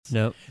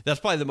Nope. That's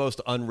probably the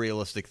most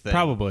unrealistic thing.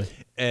 Probably.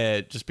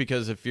 Just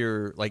because if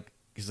you're like,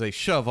 because they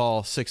shove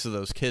all 6 of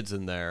those kids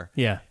in there.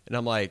 Yeah. And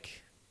I'm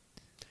like,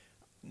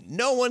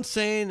 no one's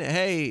saying,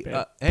 hey,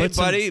 Put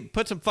buddy,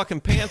 put some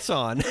fucking pants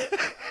on.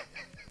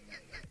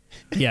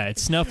 Yeah,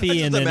 it's snuffy. I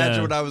just and imagine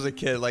then when I was a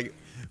kid, like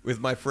with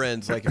my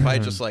friends, like if I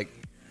just like,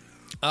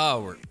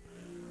 oh, we're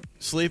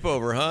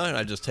sleepover, huh? And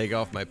I just take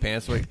off my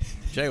pants. Like,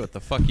 Jay, what the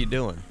fuck you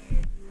doing?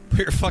 Put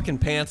your fucking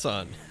pants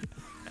on.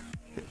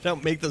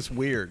 Don't make this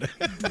weird.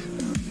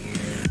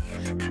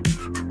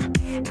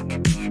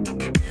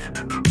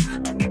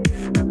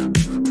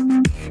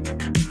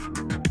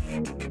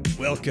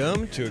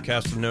 Welcome to A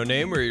Cast with No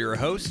Name. We're your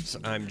hosts.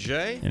 I'm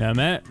Jay. And I'm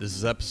Matt. This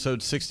is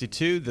episode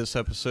 62. This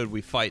episode,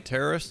 we fight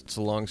terrorists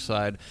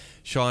alongside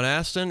Sean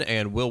Astin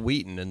and Will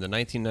Wheaton in the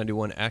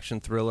 1991 action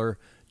thriller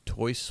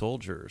Toy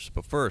Soldiers.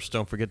 But first,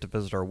 don't forget to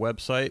visit our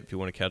website if you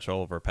want to catch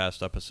all of our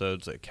past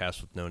episodes at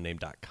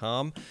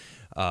castwithnoname.com.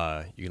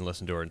 You can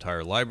listen to our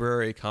entire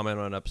library, comment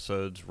on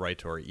episodes, write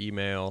to our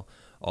email,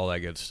 all that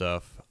good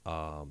stuff.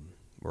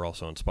 We're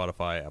also on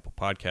Spotify, Apple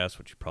Podcasts,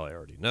 which you probably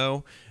already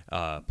know.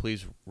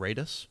 Please rate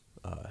us.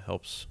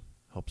 Helps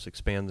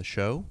expand the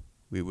show.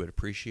 We would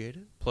appreciate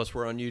it. Plus,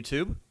 we're on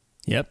YouTube.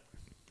 Yep.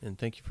 And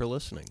thank you for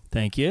listening.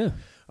 Thank you.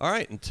 All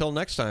right. Until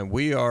next time,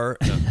 we are...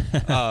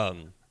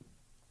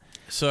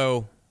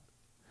 So...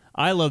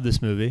 I love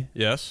this movie.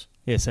 Yes?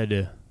 Yes, I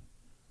do.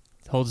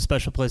 It holds a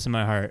special place in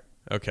my heart.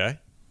 Okay.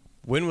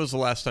 When was the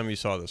last time you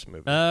saw this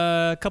movie?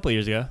 A couple of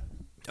years ago.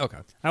 Okay.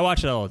 I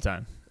watch it all the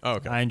time. Oh,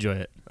 okay. I enjoy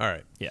it. All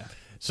right. Yeah.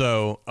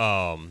 So,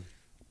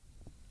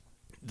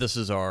 this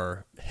is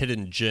our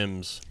Hidden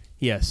Gems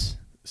Yes.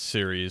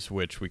 series,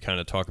 which we kind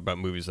of talk about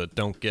movies that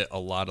don't get a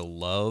lot of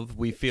love,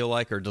 we feel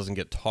like, or doesn't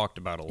get talked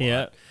about a lot.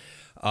 Yeah.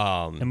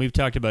 And we've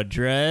talked about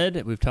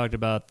Dread. We've talked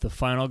about The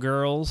Final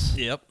Girls.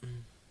 Yep.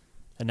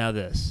 And now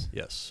this.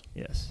 Yes.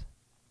 Yes.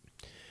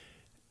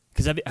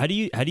 Because had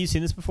you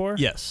seen this before?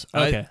 Yes.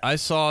 Okay. I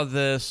saw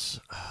this.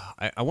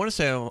 I want to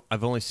say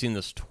I've only seen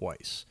this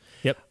twice.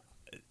 Yep.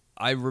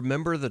 I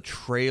remember the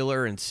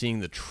trailer and seeing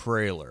the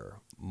trailer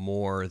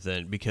more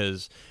than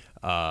because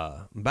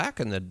back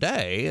in the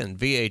day in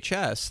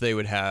VHS they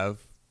would have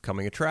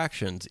coming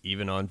attractions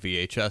even on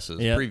VHS's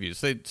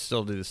previews. They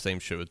still do the same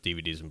shit with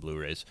DVDs and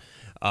Blu-rays,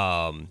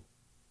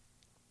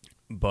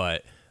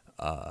 but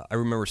I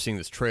remember seeing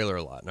this trailer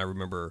a lot, and I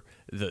remember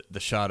the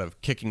shot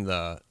of kicking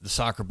the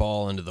soccer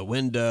ball into the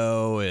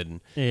window,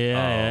 and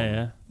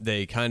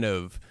they kind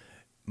of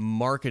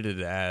marketed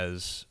it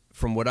as,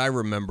 from what I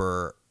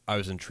remember, I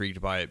was intrigued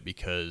by it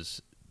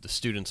because the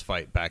students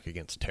fight back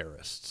against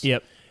terrorists.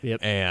 Yep.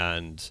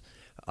 And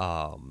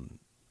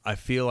I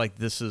feel like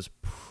this is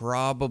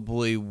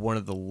probably one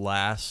of the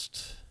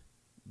last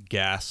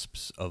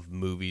gasps of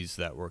movies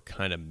that were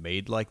kind of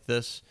made like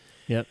this.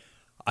 Yep.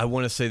 I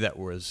want to say that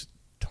was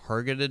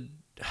targeted.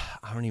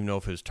 I don't even know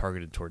if it was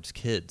targeted towards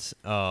kids.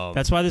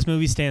 That's why this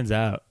movie stands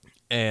out.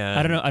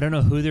 And I don't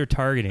know who they're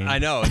targeting. I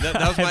know. That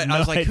was my. I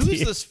was like, idea.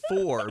 who's this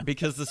for?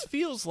 Because this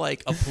feels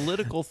like a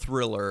political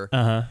thriller.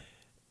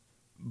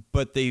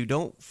 But they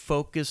don't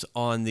focus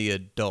on the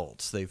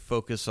adults. They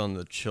focus on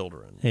the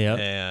children. Yep.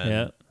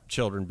 And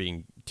children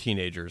being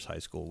teenagers, high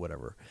school,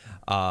 whatever.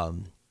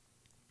 But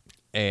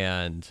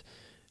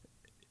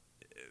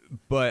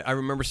I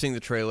remember seeing the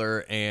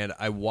trailer, and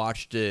I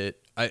watched it.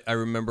 I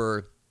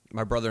remember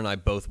my brother and I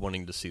both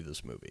wanting to see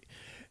this movie.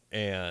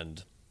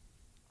 And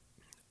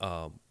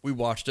we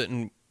watched it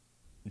and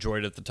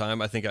enjoyed it at the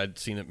time. I think I'd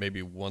seen it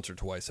maybe once or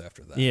twice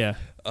after that. Yeah.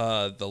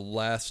 The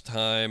last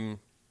time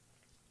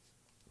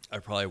I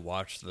probably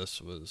watched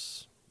this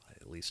was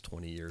at least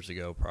 20 years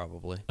ago,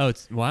 probably. Oh,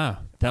 it's wow,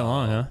 that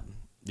long, huh?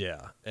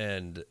 Yeah,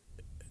 and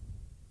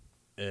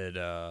it.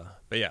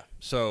 But yeah,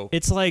 so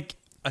It's like,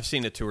 I've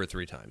seen it 2 or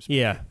 3 times.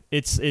 yeah,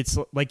 it's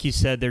like you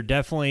said. They're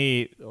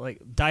definitely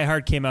like Die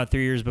Hard came out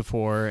 3 years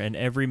before, and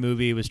every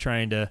movie was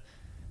trying to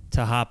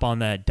hop on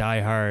that Die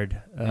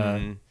Hard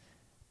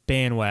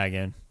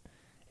bandwagon.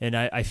 And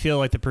I feel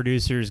like the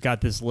producers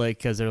got this lick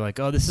because they're like,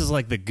 oh, this is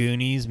like the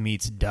Goonies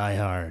meets Die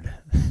Hard.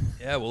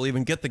 Yeah, we'll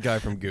even get the guy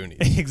from Goonies.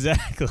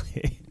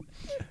 Exactly.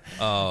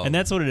 And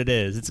that's what it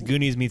is. It's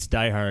Goonies meets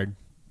Die Hard.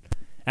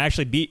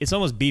 Actually, it's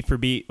almost beat for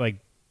beat like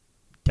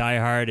Die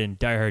Hard and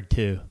Die Hard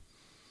 2.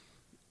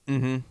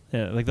 Mm-hmm.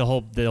 Yeah, like the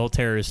whole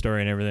terrorist story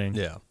and everything.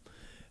 Yeah,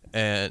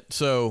 and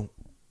so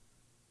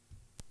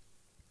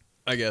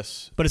I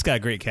guess. But it's got a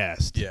great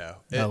cast. Yeah,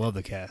 I love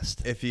the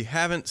cast. If you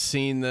haven't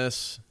seen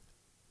this,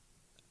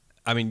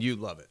 I mean, you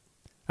love it.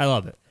 I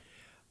love it.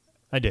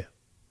 I do.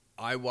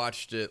 I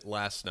watched it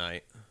last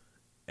night,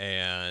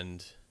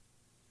 and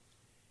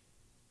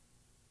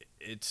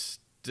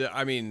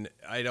I mean,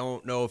 I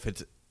don't know if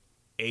it's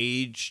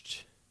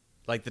aged.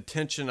 Like, the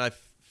tension, I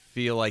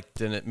feel like,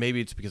 didn't.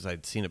 Maybe it's because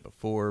I'd seen it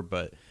before,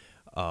 but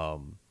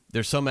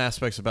there's some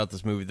aspects about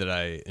this movie that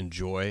I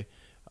enjoy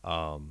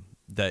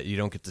that you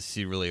don't get to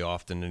see really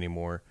often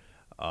anymore.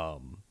 I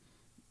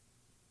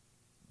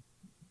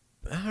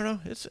don't know.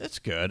 It's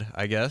good,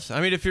 I guess. I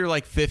mean, if you're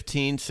like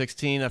 15,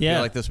 16, I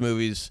feel like this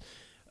movie's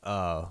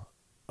a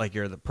like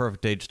you're the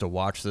perfect age to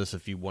watch this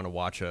if you want to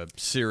watch a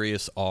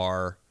serious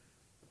R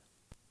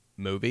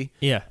movie.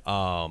 Yeah.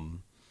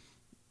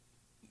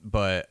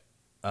 But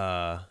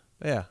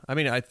yeah, I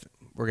mean,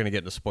 we're gonna get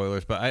into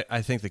spoilers, but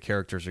I think the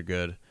characters are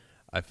good.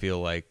 I feel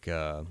like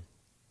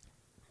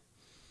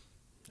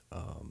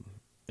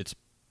it's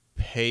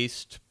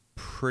paced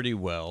pretty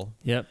well.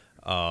 Yep.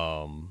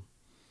 But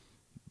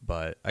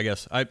I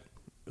guess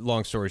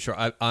long story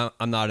short,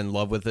 I'm not in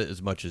love with it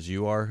as much as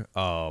you are.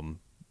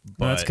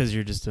 But that's because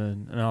you're just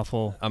an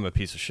awful. I'm a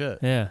piece of shit.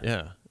 Yeah.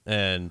 Yeah.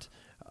 And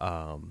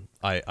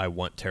I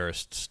want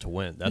terrorists to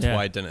win. That's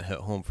why it didn't hit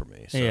home for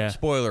me. So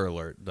spoiler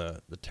alert: the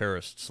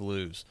terrorists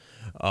lose.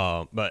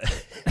 But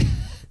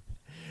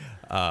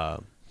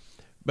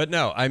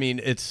no, I mean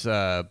it's.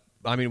 I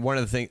mean one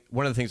of the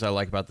things I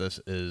like about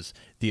this is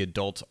the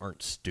adults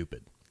aren't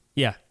stupid.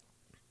 Yeah.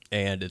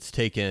 And it's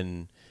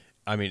taken.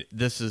 I mean,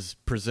 this is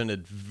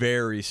presented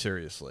very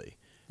seriously.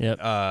 Yep.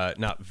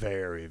 Not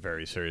very,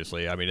 very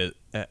seriously. I mean,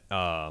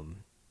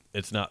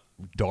 it's not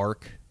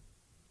dark,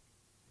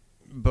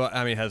 but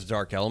I mean, it has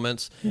dark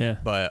elements. Yeah.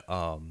 But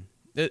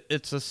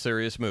it's a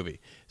serious movie.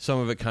 Some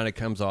of it kind of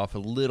comes off a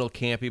little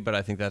campy, but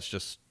I think that's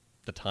just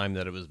the time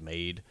that it was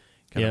made,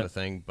 kind of a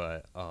thing.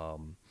 But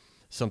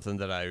something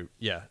that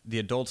the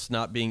adults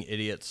not being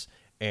idiots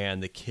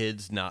and the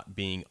kids not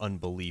being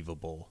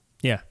unbelievable.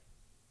 Yeah.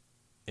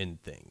 In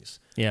things.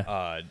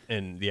 Yeah.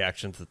 And the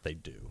actions that they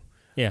do.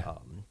 Yeah.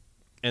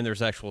 And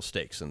there's actual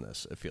stakes in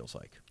this, it feels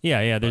like.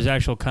 Yeah, there's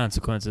actual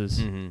consequences.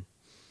 Mm-hmm.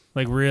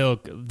 Like real.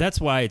 That's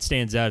why it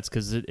stands out. It's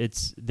because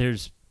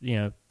there's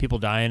people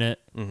die in it.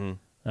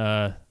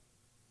 Mm-hmm.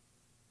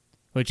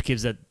 Which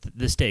gives that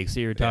the stakes that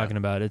you were talking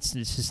about. It's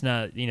just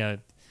not you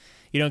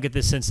don't get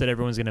this sense that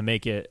everyone's going to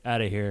make it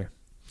out of here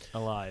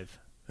alive.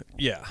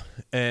 Yeah,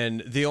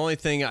 and the only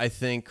thing I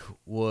think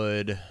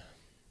would,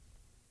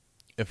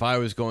 if I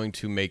was going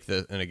to make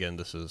this, and again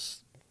this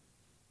is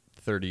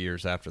 30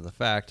 years after the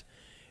fact,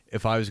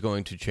 if I was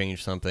going to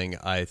change something,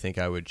 I think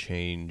I would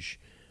change,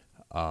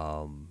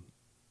 I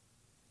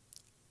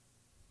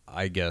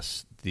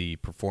guess, the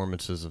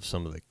performances of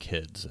some of the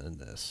kids in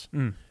this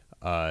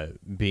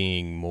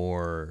being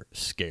more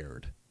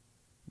scared.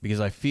 Because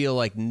I feel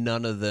like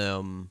none of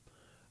them,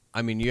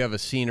 I mean, you have a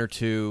scene or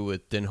two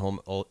with Denholm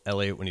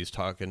Elliott when he's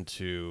talking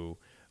to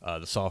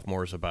the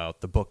sophomores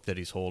about the book that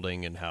he's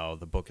holding and how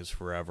the book is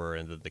forever,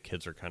 and that the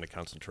kids are kind of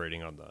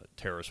concentrating on the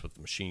terrorists with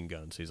the machine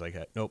guns. He's like,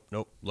 hey, nope,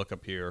 look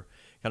up here,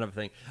 kind of a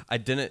thing. I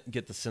didn't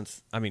get the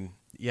sense, I mean,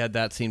 you had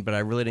that scene, but I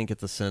really didn't get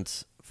the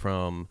sense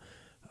from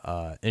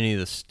any of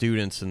the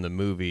students in the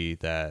movie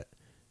that,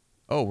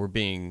 we're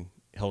being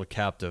held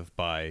captive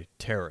by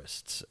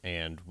terrorists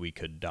and we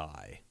could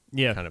die,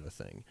 kind of a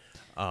thing.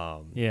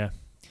 I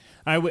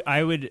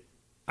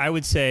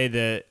would say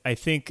that I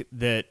think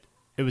that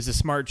it was a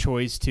smart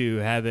choice to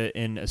have it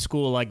in a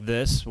school like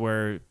this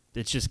where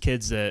it's just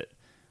kids that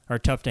are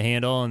tough to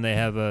handle and they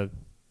have a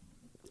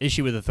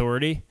issue with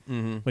authority,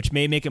 which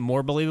may make it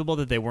more believable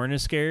that they weren't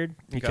as scared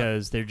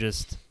because they're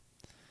just,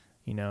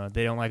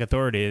 they don't like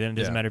authority. Then it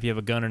doesn't matter if you have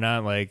a gun or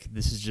not. Like,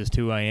 this is just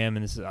who I am,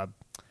 and this is,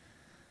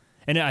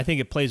 and I think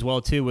it plays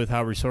well too with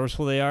how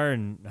resourceful they are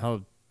and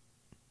how,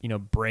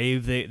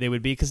 brave they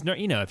would be. Because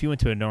if you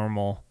went to a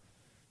normal,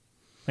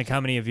 like how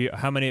many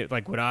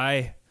like would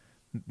I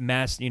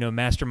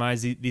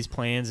mastermind these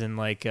plans and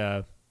like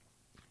no,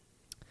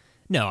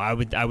 I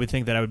would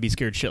think that I would be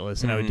scared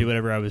shitless and I would do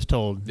whatever I was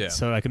told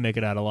so I could make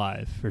it out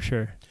alive for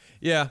sure.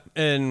 Yeah,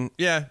 and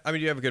I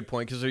mean you have a good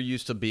point because they're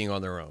used to being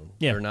on their own.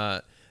 They're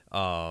not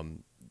a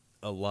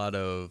lot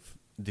of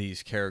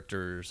these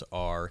characters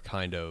are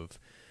kind of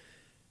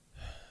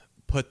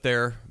put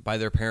there by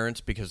their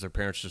parents because their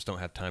parents just don't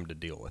have time to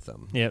deal with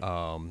them. Yep.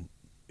 And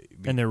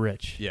they're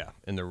rich. Yeah,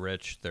 and they're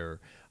rich. They're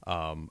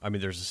I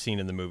mean, there's a scene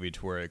in the movie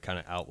to where it kind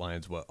of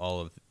outlines what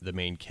all of the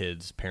main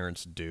kids'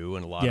 parents do,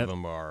 and a lot of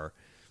them are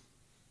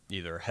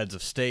either heads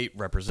of state,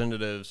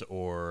 representatives,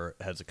 or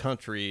heads of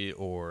country,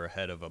 or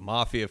head of a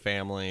mafia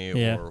family,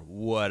 or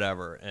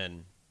whatever.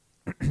 And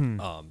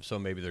so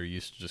maybe they're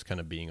used to just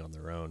kind of being on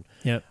their own.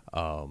 Yep.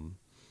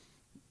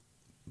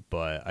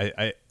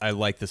 But I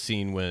like the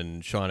scene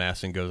when Sean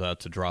Astin goes out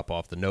to drop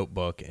off the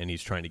notebook, and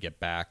he's trying to get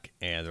back,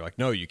 and they're like,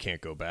 "No, you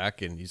can't go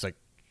back," and he's like,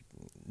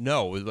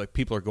 no, like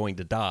people are going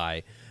to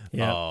die.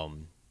 Yeah.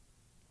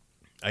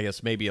 I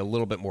guess maybe a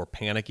little bit more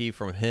panicky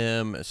from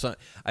him. So,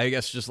 I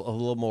guess just a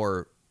little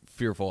more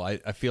fearful. I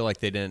feel like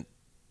they didn't.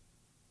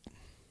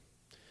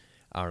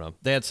 I don't know.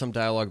 They had some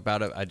dialogue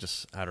about it. I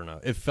don't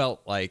know. It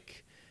felt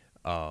like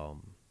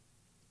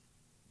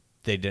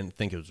they didn't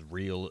think it was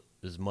real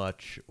as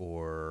much,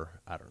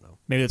 or I don't know.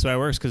 Maybe that's why it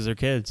works because they're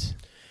kids.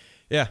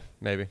 Yeah,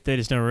 maybe they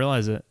just don't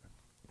realize it.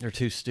 They're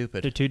too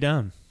stupid. They're too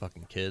dumb.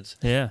 Fucking kids.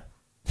 Yeah.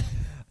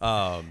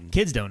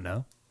 Kids don't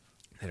know.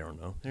 They don't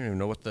know. They don't even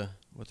know what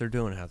they're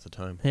doing half the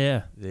time.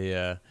 Yeah.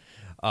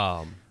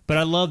 But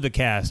I love the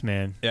cast,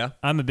 man. Yeah.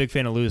 I'm a big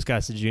fan of Louis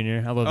Gossett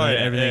Jr. I love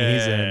everything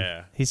he's in.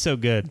 Yeah. He's so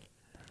good.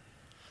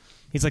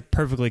 He's like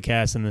perfectly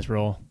cast in this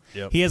role.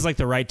 Yep. He has like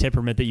the right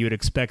temperament that you would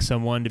expect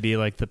someone to be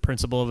like the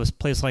principal of a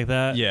place like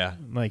that. Yeah.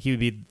 Like he would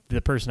be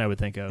the person I would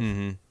think of.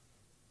 Mm-hmm.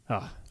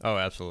 Oh, Oh,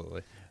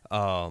 absolutely.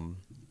 I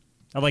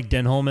like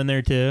Denholm in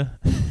there too.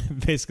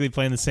 Basically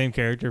playing the same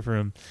character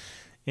from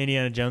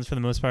Indiana Jones for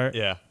the most part.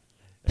 Yeah.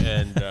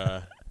 And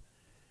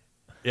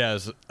yeah,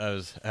 I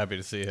was happy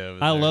to see him.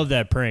 I love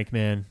that prank,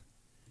 man.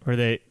 Where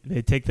they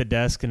take the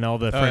desk and all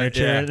the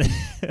furniture,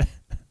 yeah.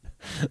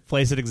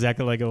 place it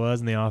exactly like it was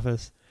in the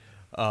office.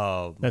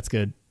 Um, That's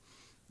good.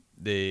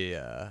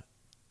 but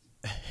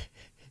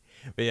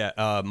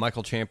yeah,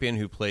 Michael Champion,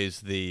 who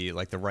plays the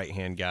right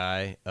hand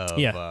guy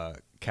of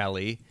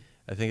Callie,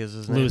 I think is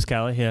his name. Louis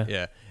Callie, yeah.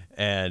 Yeah,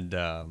 and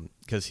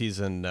because he's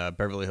in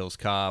Beverly Hills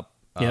Cop,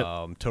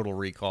 Yep. Total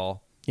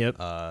Recall. Yep.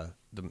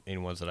 The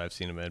main ones that I've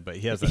seen him in, but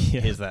he has that he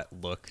has that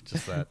look,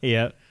 just that.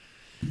 Yep.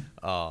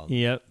 Um,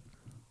 Yep.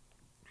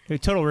 A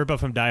total ripoff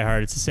from Die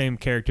Hard. It's the same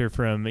character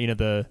from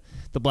the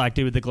black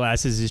dude with the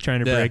glasses he's trying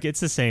to break.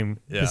 It's the same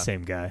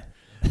guy.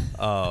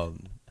 But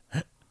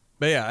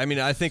yeah, I mean,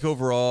 I think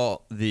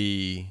overall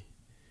the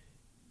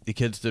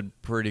kids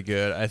did pretty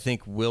good. I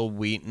think Will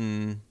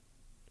Wheaton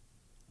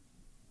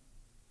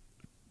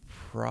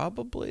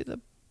probably the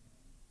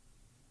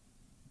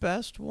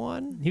best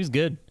one. He was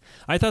good.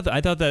 I thought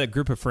that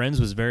group of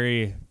friends was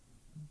very.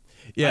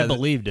 Yeah, I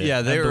believed it.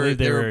 Yeah, they were a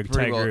pretty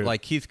tight well. group.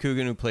 Like Keith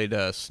Coogan, who played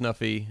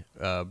Snuffy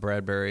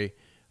Bradbury,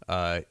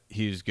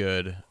 he was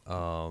good.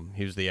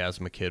 He was the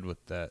asthma kid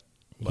with that.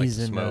 He's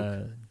in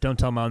smoke. Don't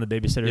Tell Mom the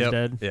Babysitter's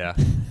Dead. Yeah.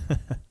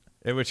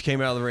 Which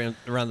came out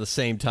around the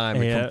same time.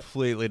 A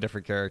completely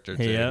different character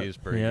too. He was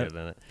pretty good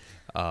in it.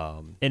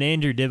 And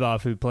Andrew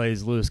Divoff, who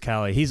plays Louis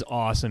Callie, he's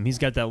awesome. He's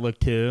got that look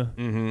too.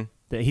 Mm-hmm.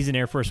 That he's in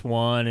Air Force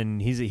One,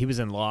 and he was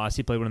in Lost.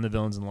 He played one of the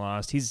villains in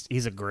Lost. He's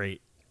a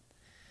great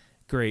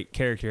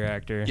character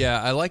actor. Yeah,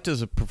 I liked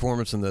his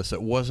performance in this.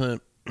 It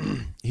wasn't.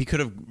 He could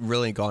have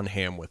really gone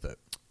ham with it.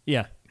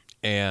 Yeah.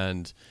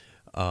 And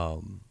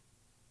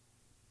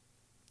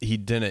he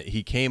didn't.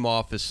 He came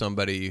off as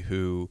somebody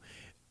who,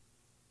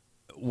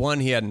 one,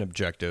 he had an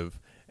objective,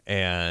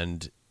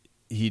 and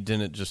he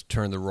didn't just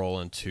turn the role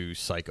into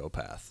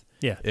psychopath.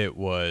 Yeah. It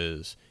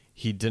was,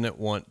 he didn't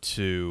want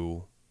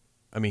to,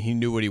 I mean, he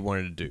knew what he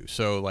wanted to do.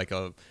 So like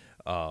I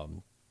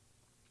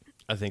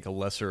think a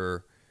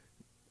lesser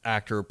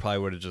actor probably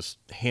would have just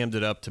hammed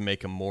it up to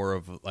make him more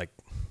of like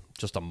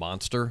just a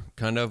monster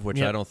kind of,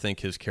 which I don't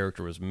think his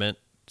character was meant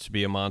to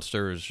be a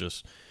monster. It's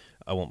just,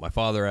 I want my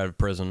father out of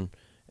prison.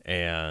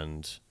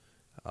 And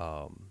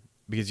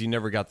because you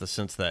never got the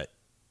sense that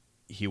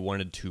he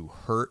wanted to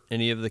hurt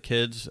any of the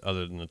kids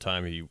other than the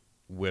time he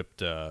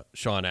whipped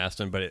Sean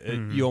Astin, but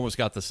you almost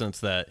got the sense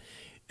that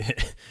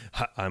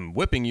I'm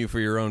whipping you for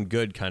your own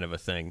good kind of a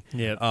thing.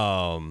 Yeah.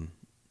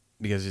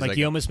 Because he's like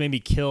you almost made me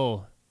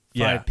kill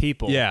 5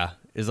 people. Yeah.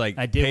 It's like,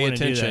 I did pay want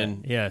to do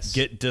attention, that. Yes.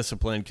 get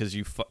disciplined because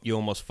you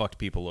almost fucked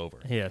people over.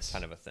 Yes.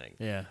 Kind of a thing.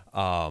 Yeah.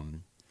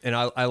 And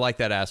I like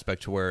that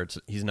aspect to where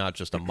he's not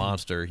just a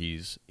monster.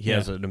 He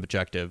has an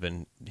objective,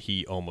 and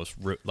he almost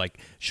like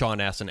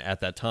Sean Astin at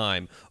that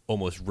time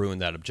almost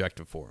ruined that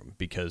objective for him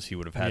because he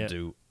would have had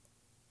to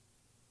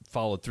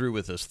follow through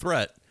with his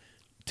threat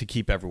to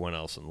keep everyone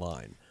else in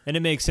line. And it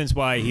makes sense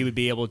why he would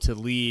be able to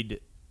lead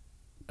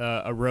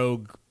a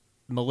rogue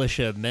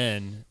militia of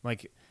men.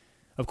 Like,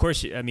 of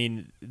course, I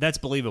mean, that's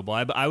believable.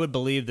 I would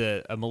believe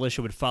that a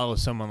militia would follow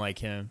someone like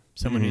him,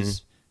 someone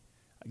who's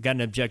got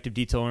an objective,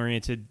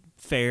 detail-oriented,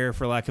 fair,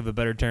 for lack of a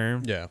better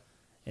term. Yeah.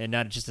 And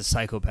not just a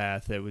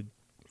psychopath that would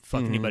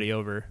fuck anybody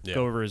over,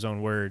 go over his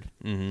own word.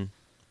 Mm-hmm.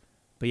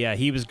 But yeah,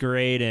 he was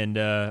great, and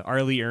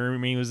Arlie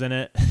Ermey was in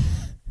it.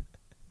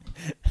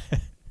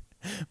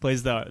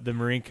 Plays the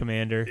Marine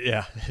commander.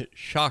 Yeah.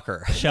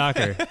 Shocker.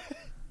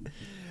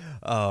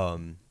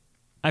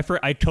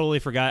 I totally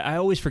forgot. I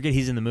always forget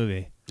he's in the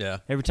movie. Yeah.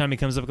 Every time he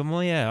comes up, I'm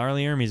well, yeah,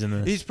 Arlie Ermey's in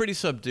this. He's pretty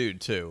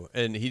subdued too,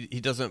 and he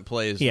doesn't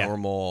play his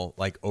normal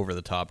like over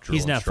the top drill.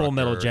 He's not instructor. Full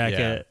Metal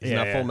Jacket. Yeah. He's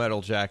not Yeah. Full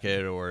Metal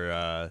Jacket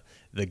or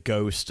the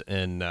Ghost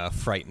and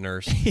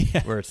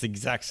Frighteners, where it's the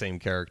exact same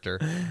character.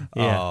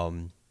 Yeah.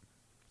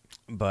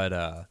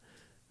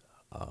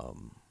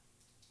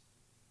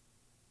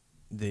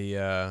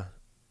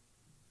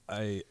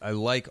 I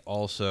like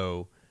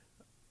also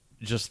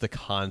just the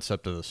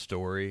concept of the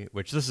story,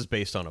 which this is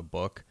based on a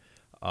book.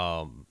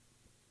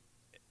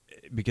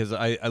 Because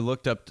I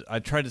looked up, I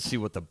tried to see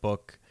what the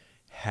book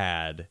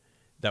had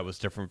that was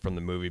different from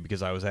the movie,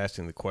 because I was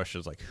asking the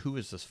questions like, who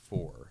is this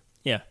for?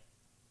 Yeah.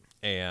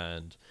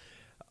 And,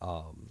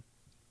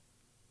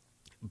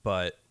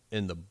 but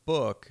in the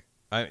book,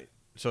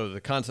 so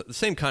the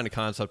same kind of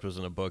concept was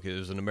in a book. It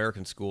was an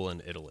American school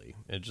in Italy.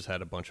 It just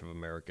had a bunch of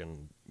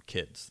American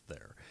kids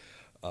there,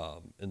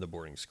 in the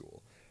boarding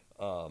school.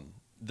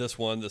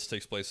 This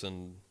takes place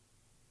in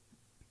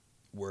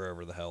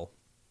wherever the hell,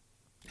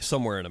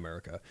 somewhere in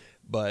America.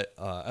 But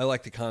I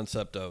like the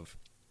concept of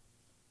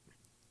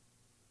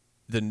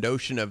the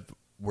notion of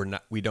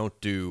we don't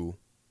do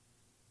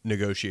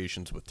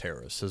negotiations with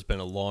terrorists has been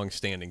a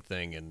long-standing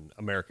thing in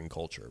American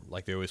culture.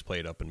 Like they always play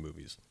it up in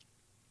movies.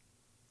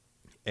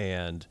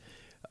 And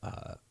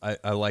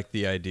I like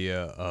the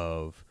idea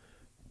of,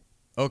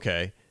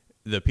 okay,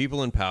 the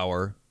people in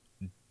power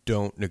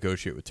don't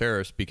negotiate with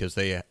terrorists because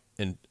they,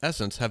 in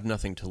essence, have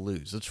nothing to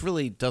lose. It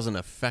really doesn't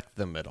affect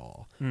them at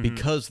all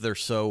because they're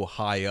so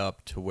high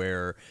up to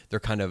where they're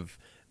kind of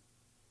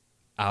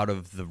out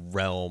of the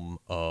realm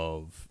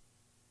of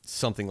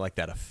something like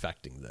that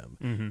affecting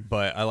them.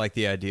 But I like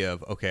the idea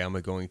of, okay, I'm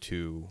going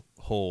to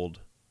hold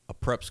a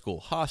prep school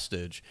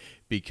hostage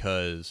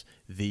because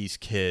these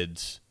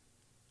kids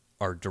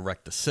are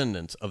direct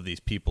descendants of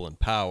these people in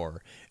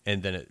power.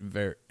 And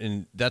then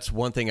and that's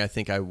one thing I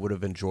think I would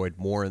have enjoyed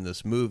more in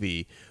this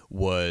movie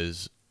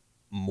was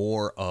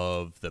more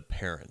of the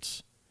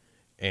parents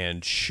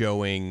and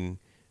showing,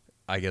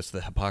 I guess,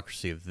 the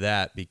hypocrisy of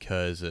that,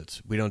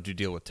 because we don't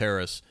deal with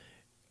terrorists.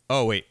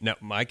 Oh, wait, now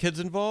my kid's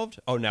involved?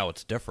 Oh, now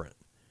it's different.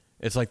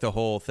 It's like the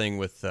whole thing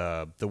with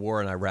the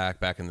war in Iraq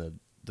back in the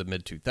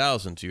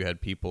mid-2000s. You had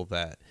people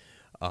that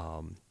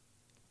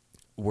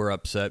were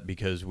upset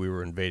because we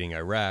were invading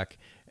Iraq,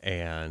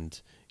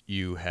 and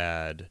you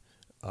had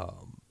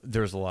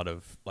there's a lot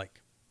of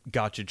like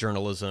gotcha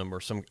journalism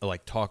or some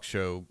like talk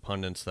show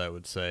pundits that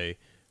would say,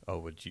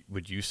 oh,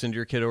 would you send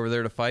your kid over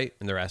there to fight?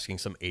 And they're asking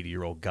some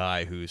 80-year-old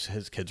guy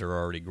his kids are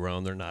already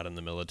grown, they're not in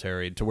the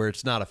military, to where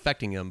it's not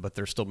affecting them, but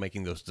they're still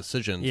making those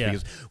decisions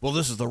because, well,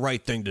 this is the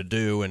right thing to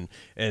do, and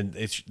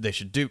they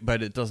should do,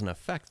 but it doesn't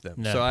affect them.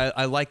 No. So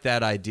I like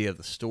that idea of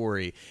the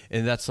story,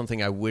 and that's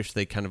something I wish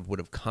they kind of would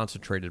have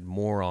concentrated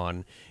more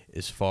on,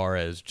 as far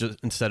as just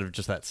instead of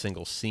just that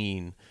single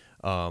scene.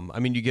 I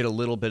mean, you get a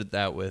little bit of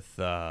that with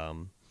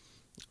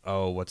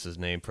what's his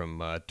name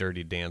from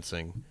Dirty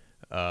Dancing.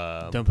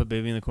 Don't Put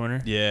Baby in the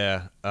Corner.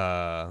 Yeah.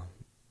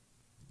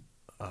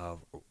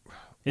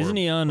 Isn't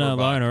he on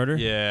Law and Order?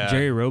 Yeah.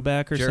 Jerry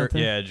Roback or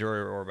something? Yeah,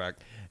 Jerry Roback.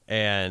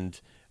 And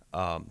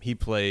he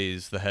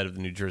plays the head of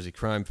the New Jersey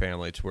crime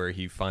family, to where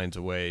he finds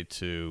a way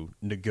to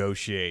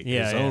negotiate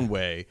his own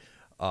way,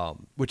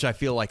 which I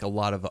feel like a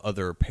lot of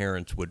other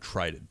parents would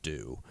try to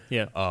do.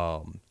 Yeah.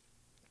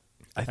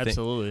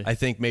 Absolutely. I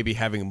think maybe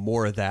having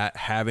more of that,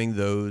 having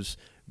those,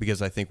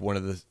 because I think one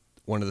of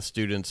the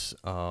students,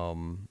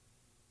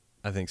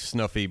 I think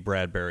Snuffy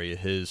Bradbury,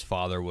 his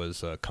father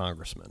was a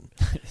congressman.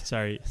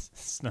 Sorry,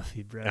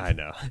 Snuffy Bradbury. I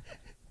know.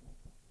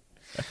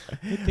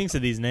 Who thinks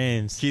of these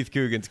names? Keith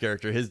Coogan's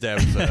character, his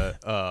dad was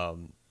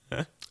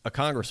a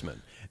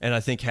congressman. And I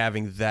think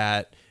having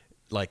that,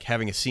 like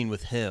having a scene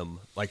with him,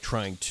 like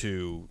trying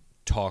to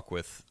talk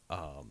with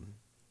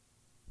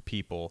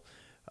people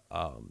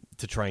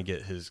to try and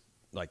get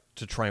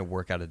to try and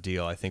work out a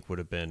deal, I think would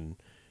have been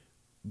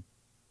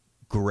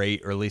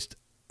great, or at least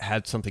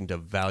had something to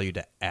value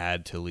to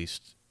add, to at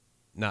least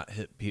not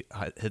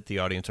hit the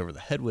audience over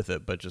the head with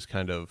it, but just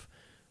kind of,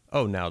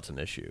 oh, now it's an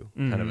issue,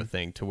 kind of a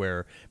thing, to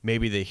where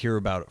maybe they hear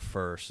about it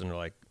first and they're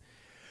like,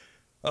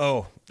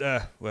 oh,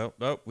 well,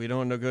 no, we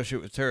don't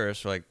negotiate with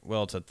terrorists. Like,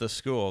 well, it's at this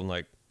school. And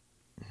like,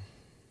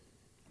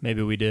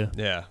 maybe we do.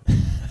 yeah.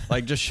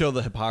 Like, just show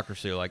the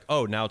hypocrisy. Like,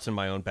 oh, now it's in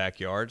my own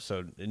backyard,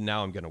 so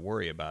now I'm going to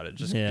worry about it.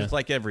 Just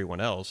like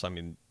everyone else. I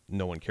mean,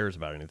 no one cares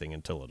about anything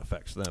until it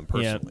affects them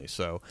personally. Yeah.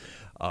 So,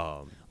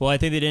 well, I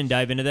think they didn't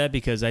dive into that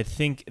because I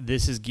think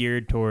this is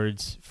geared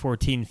towards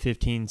 14,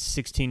 15,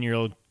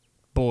 16-year-old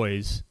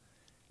boys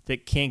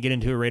that can't get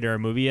into a rated R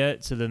movie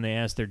yet. So then they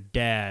ask their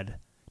dad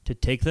to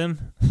take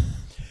them.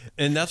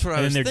 And that's what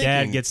I was thinking. And then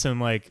their dad gets them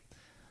like,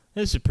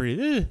 this is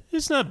pretty,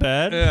 it's not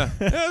bad. Yeah,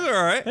 that's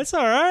all right. That's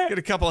all right. Get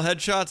a couple of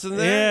headshots in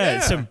there. Yeah,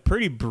 it's some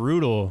pretty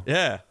brutal.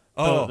 Yeah.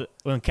 Oh.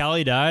 When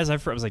Callie dies, I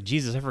was like,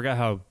 Jesus, I forgot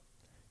how,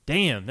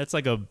 damn, that's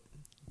like a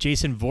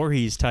Jason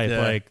Voorhees type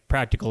like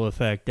practical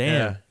effect.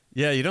 Damn.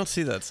 Yeah, you don't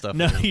see that stuff.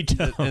 No, you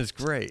don't. It's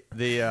great.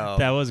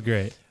 That was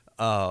great.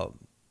 Yeah,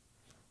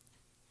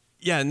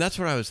 and that's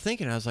what I was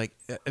thinking. I was like,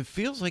 it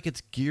feels like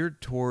it's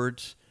geared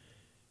towards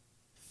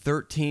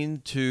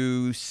 13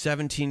 to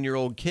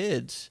 17-year-old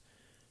kids,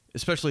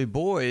 especially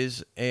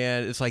boys,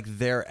 and it's like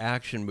their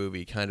action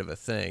movie kind of a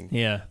thing.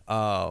 Yeah.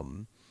 But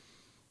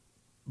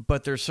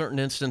there's certain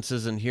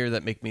instances in here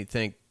that make me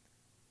think,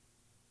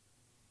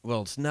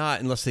 well, it's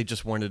not, unless they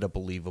just wanted a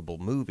believable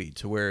movie,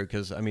 to where,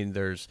 because, I mean,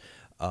 there's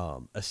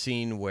a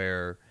scene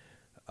where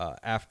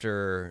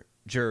after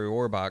Jerry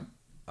Orbach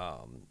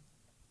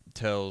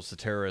tells the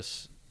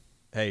terrorists,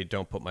 hey,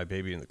 don't put my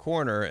baby in the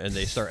corner, and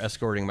they start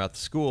escorting him out to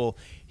school,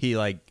 he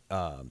like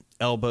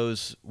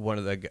elbows one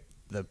of the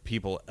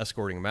people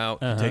escorting him out,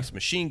 takes a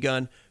machine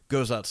gun,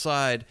 goes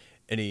outside,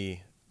 and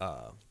he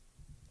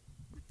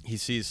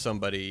sees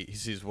somebody, he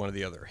sees one of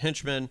the other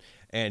henchmen,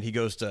 and he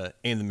goes to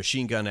aim the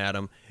machine gun at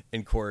him,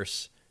 and of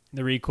course,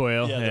 the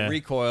recoil. The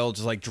recoil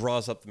just like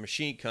draws up the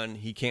machine gun.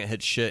 He can't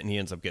hit shit, and he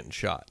ends up getting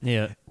shot.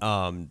 Yeah.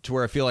 To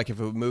where I feel like if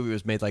a movie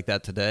was made like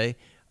that today,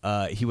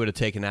 he would have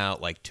taken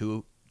out like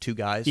two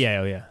guys.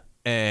 Yeah. Oh yeah.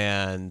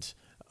 And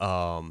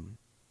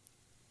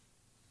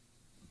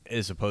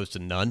as opposed to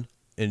none,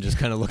 and just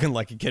kind of looking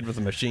like a kid with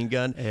a machine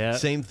gun. Yeah.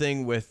 Same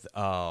thing with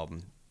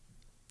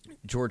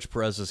George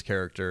Perez's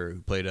character,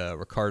 who played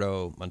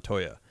Ricardo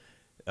Montoya,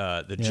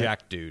 the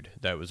Jack dude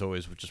that was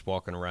always just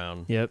walking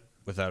around. Yep.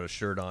 without a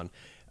shirt on.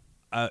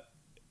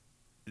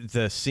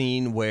 The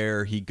scene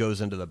where he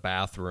goes into the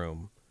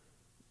bathroom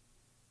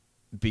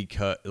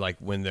because, like,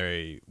 when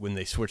they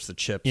switch the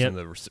chips in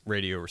the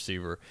radio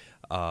receiver,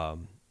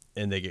 and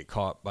they get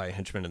caught by a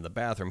henchman in the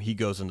bathroom, he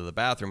goes into the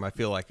bathroom. I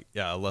feel like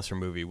a lesser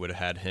movie would have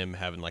had him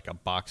having like a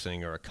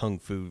boxing or a kung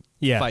fu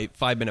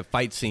 5-minute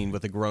fight scene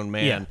with a grown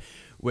man,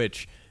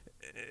 which.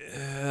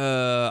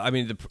 I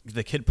mean,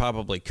 the kid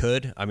probably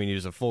could. I mean, he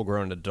was a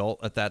full-grown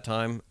adult at that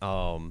time,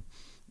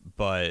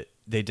 but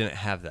they didn't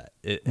have that.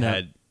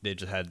 They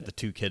just had the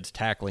two kids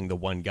tackling the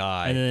one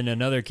guy, and then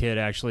another kid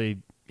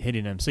actually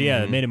hitting him. So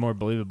it made it more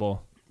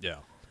believable. Yeah.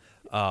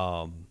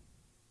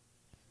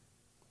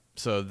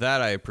 So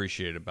that I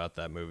appreciated about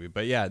that movie,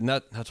 but yeah,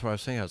 that's what I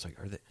was saying. I was like,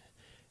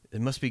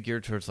 it must be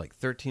geared towards like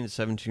 13 to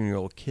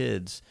 17-year-old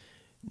kids,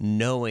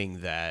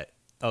 knowing that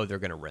they're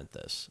going to rent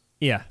this,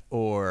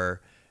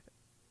 or.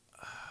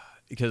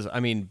 Because I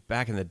mean,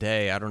 back in the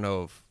day, I don't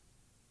know if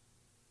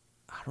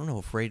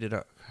rated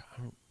R.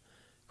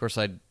 Of course,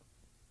 I don't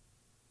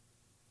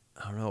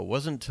know. It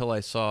wasn't until I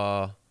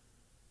saw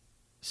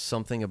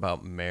Something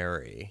About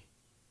Mary.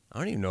 I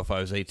don't even know if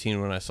I was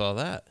 18 when I saw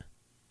that.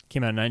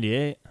 Came out in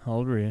 98. How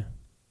old were you?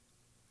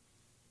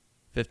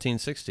 15,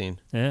 16.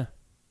 Yeah.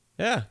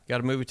 Yeah, got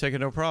a movie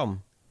ticket, no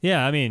problem.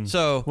 Yeah, I mean,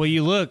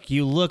 you look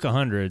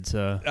 100,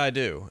 so I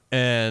do,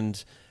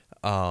 and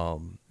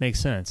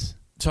makes sense.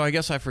 So I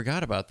guess I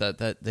forgot about that.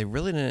 That they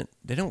really didn't.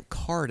 They didn't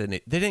card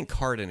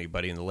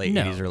anybody in the late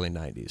 80s, early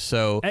 90s.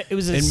 So it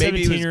was a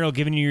 17-year-old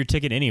giving you your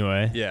ticket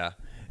anyway. Yeah,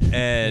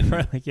 and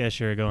like, yeah,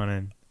 sure, going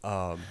in.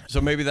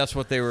 So maybe that's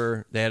what they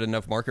had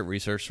enough market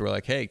research. So we're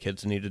like, hey,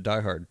 kids need a Die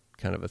Hard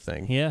kind of a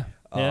thing. Yeah,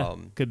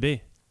 could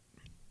be.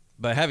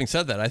 But having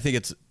said that, I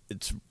think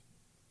it's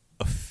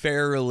a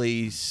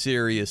fairly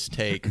serious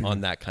take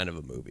on that kind of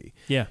a movie.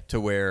 Yeah, to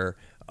where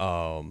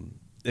if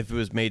it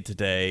was made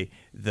today,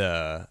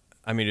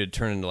 it'd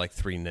turn into like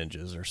Three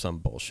Ninjas or some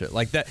bullshit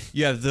like that.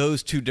 You have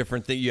those two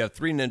different things. You have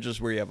Three Ninjas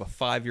where you have a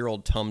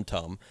 5-year-old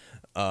tum-tum,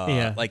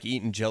 like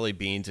eating jelly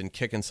beans and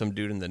kicking some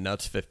dude in the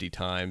nuts 50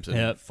 times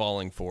and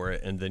falling for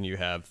it. And then you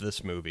have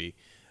this movie,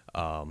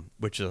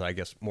 which is, I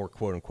guess, more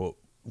quote-unquote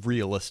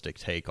realistic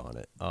take on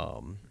it,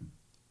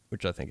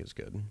 which I think is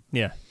good.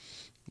 Yeah.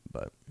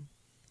 But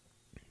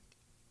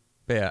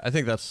yeah, I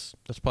think that's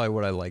probably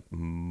what I like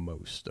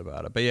most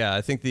about it. But yeah,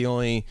 I think the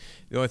only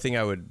thing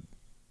I would,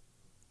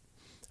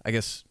 I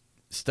guess,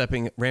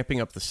 ramping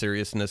up the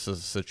seriousness of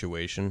the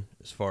situation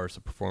as far as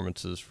the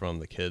performances from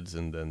the kids,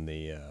 and then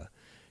the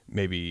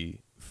maybe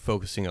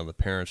focusing on the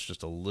parents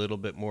just a little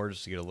bit more,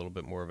 just to get a little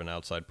bit more of an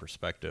outside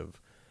perspective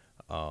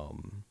as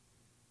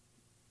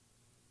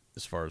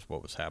far as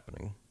what was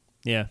happening.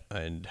 Yeah,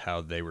 and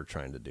how they were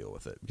trying to deal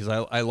with it, because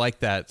I like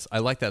that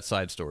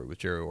side story with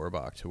Jerry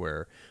Orbach, to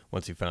where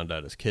once he found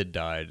out his kid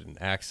died in an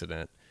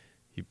accident,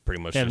 he pretty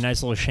much have a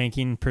nice little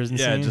shanking prison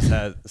scene. Yeah,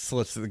 just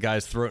slits the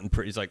guy's throat, and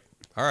he's like,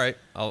 all right,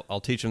 I'll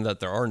teach him that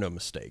there are no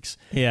mistakes.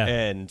 Yeah.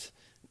 And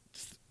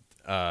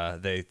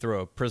they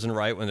throw a prison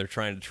right when they're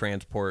trying to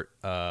transport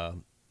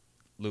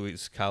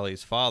Louis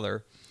Kali's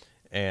father,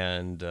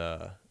 and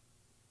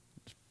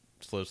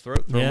slit his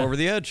throat, throw him over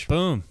the edge.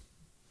 Boom.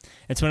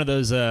 It's one of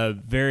those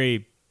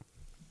very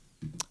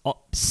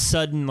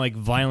sudden, like,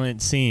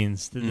 violent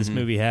scenes that this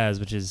movie has,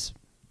 which is,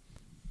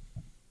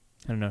 I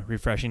don't know,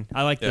 refreshing.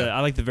 I like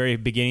the very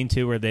beginning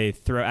too, where they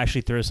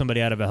throw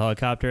somebody out of a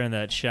helicopter in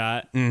that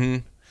shot.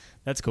 Mm-hmm.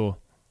 That's cool.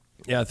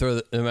 Yeah, throw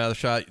them out of the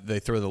shot. They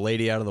throw the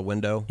lady out of the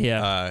window.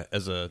 Yeah.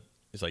 He's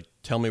like,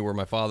 tell me where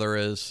my father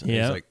is. And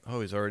he's like,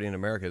 oh, he's already in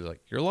America. He's like,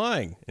 you're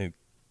lying. And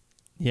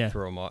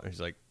throw him off. He's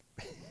like,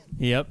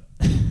 yep.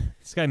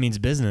 This guy means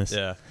business.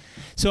 Yeah.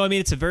 So, I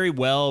mean, it's a very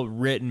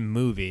well-written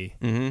movie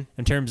in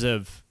terms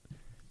of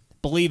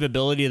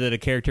believability that a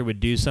character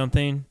would do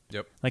something.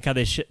 Yep. Like how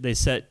they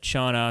set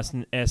Sean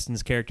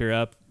Astin's character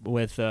up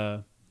with,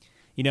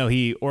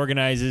 he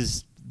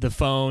organizes the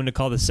phone to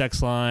call the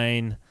sex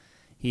line.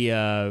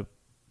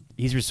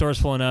 He's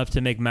resourceful enough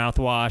to make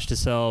mouthwash to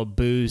sell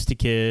booze to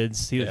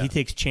kids. He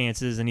takes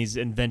chances, and he's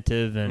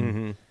inventive,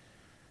 and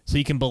so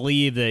you can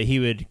believe that he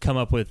would come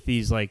up with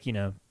these, like,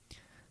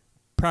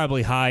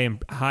 probably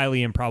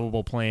highly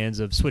improbable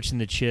plans of switching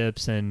the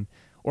chips and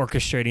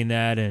orchestrating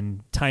that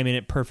and timing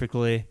it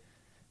perfectly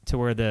to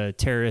where the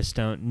terrorists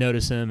don't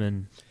notice him.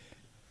 And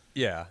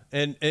yeah,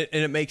 and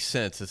it makes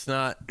sense. It's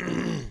not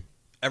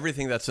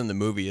everything that's in the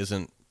movie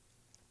isn't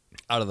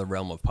out of the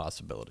realm of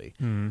possibility.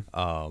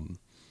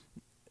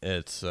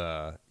 It's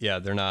they're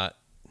not.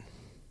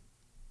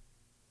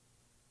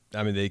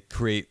 I mean, they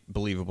create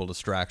believable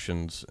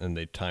distractions, and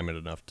they time it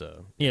enough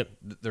to. Yep.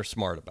 They're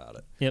smart about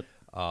it. Yep.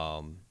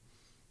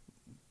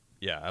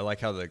 Yeah, I like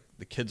how the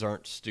kids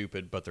aren't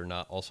stupid, but they're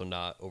not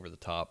over the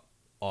top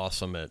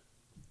awesome at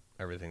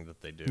everything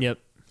that they do. Yep.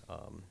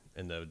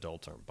 And the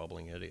adults aren't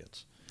bubbling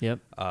idiots. Yep.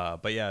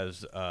 But yeah, it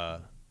was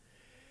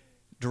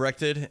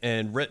directed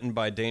and written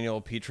by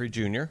Daniel Petrie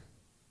Jr.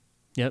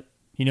 Yep.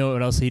 You know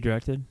what else he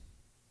directed?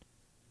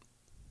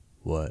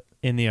 What?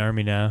 In the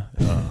Army Now.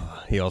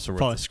 He also wrote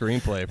the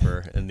screenplay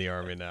for In the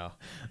Army Now.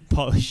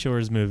 Pauly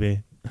Shore's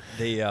movie.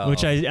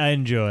 which I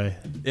enjoy.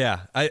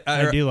 Yeah,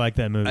 I do like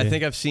that movie. I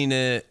think I've seen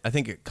it. I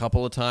think a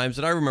couple of times,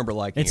 and I remember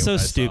liking it. It's so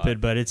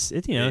stupid, but it's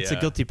it's a Yeah.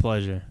 guilty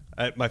pleasure.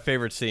 My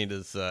favorite scene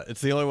is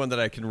it's the only one that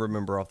I can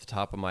remember off the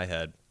top of my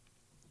head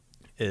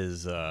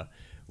is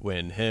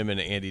when him and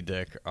Andy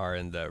Dick are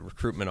in the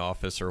recruitment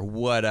office or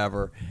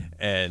whatever,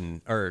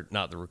 or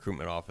not the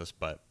recruitment office,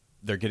 but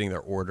they're getting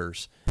their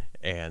orders,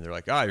 and they're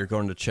like, you're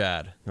going to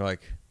Chad. They're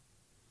like,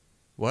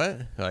 what?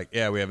 They're like,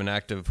 yeah, we have an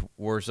active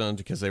war zone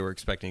because they were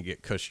expecting to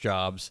get cush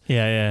jobs.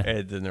 Yeah.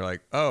 And then they're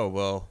like, oh,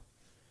 well,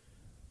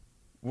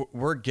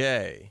 we're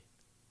gay.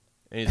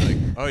 And he's like,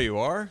 oh, you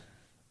are?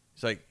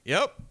 He's like,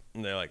 yep.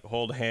 And they like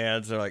hold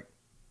hands. They're like,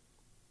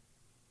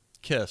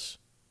 kiss.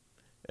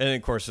 And then,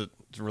 of course,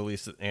 it's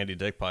released that Andy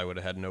Dick probably would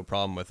have had no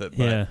problem with it.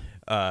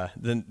 But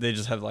then they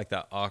just have like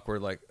that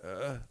awkward, like,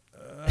 and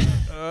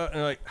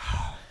they're like,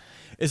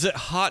 is it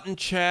hot in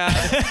Chad?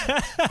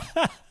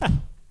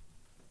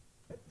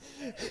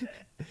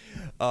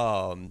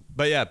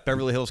 But yeah,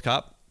 Beverly Hills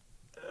Cop.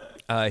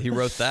 He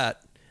wrote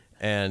that.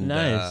 And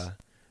nice.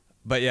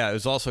 But yeah, it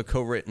was also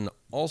co-written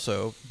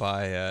also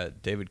by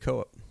David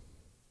Coop.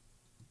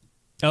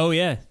 Oh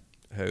yeah,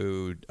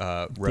 Who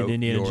wrote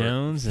Indiana your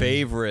Jones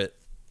favorite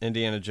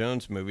Indiana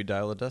Jones movie,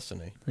 Dial of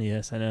Destiny.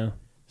 Yes, I know.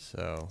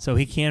 So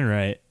he can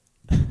write.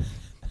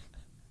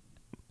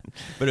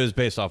 But it was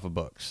based off a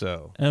book,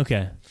 so.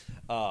 Okay.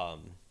 But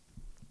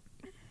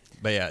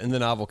yeah, and the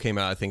novel came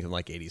out, I think, in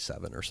like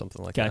 87 or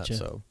something like Gotcha. that.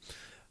 So,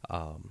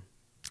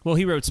 Well,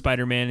 he wrote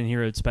Spider-Man and he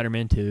wrote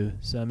Spider-Man 2.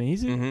 So I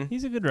mean,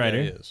 he's a good writer.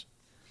 Yeah, he is.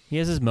 He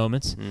has his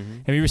moments. Mm-hmm.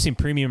 Have you ever seen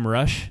Premium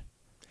Rush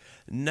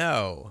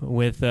No.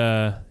 with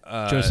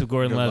Joseph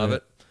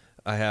Gordon-Levitt?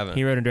 I haven't.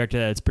 He wrote and directed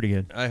that. It's pretty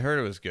good. I heard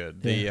it was good.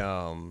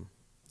 Yeah.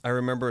 I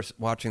remember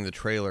watching the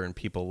trailer and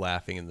people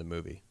laughing in the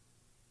movie.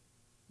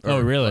 Oh,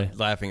 really?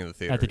 Laughing in the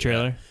theater. At the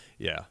trailer?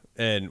 Yeah.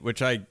 And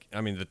which I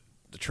mean,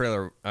 the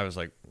trailer, I was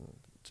like,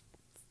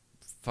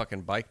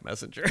 fucking Bike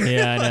Messenger.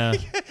 Yeah, I know.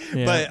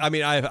 Yeah. But I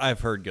mean, I've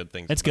heard good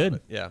things. It's about good.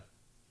 It. Yeah.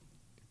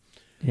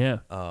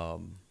 Yeah.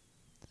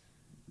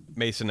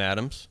 Mason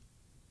Adams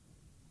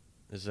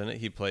is in it.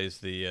 He plays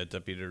the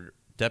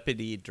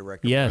deputy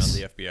director Yes.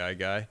 around the FBI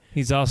guy.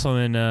 He's also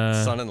in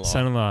Son-in-Law.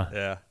 Son-in-Law.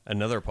 Yeah.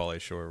 Another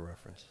Pauly Shore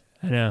reference.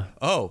 I know.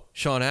 Oh,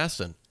 Sean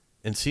Astin,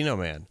 Encino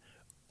Man,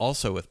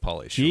 also with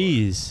Pauly Shore.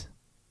 Jeez.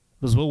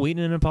 Was Will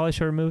Wheaton in a Pauly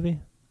Shore movie?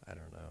 I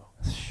don't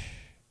know.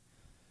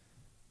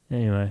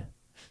 Anyway.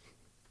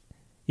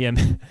 Yeah.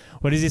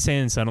 What does he say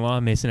in Son-in-Law,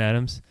 Mason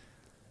Adams?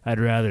 I'd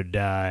rather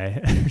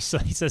die. So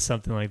he says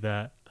something like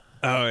that.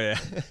 Oh, yeah.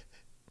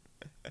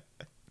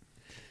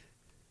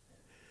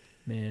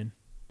 Man.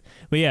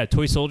 But yeah,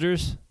 Toy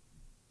Soldiers.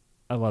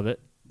 I love it.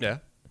 Yeah.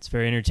 It's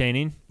very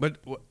entertaining. But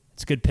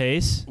It's good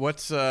pace.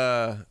 what's,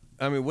 I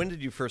mean, when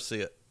did you first see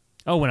it?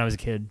 Oh, when I was a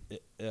kid.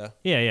 Yeah.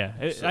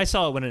 Yeah. So- I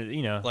saw it when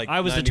it, Like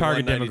I was the 91,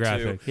 target 92.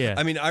 demographic. Yeah.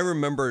 I mean, I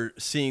remember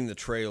seeing the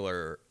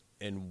trailer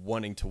and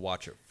wanting to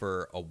watch it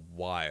for a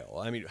while.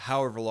 I mean,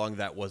 however long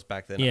that was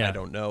back then, Yeah. I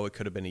don't know. It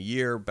could have been a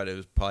year, but it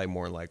was probably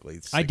more likely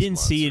 6 I didn't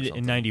months see or it in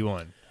something.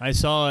 91. I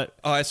saw it.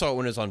 Oh, I saw it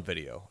when it was on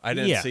video. I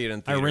didn't Yeah, see it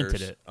in I theaters.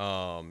 rented it.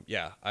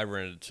 Yeah, I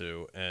rented it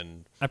too.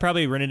 And I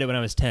probably rented it when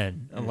I was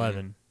 10, Mm-hmm.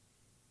 11.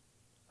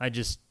 I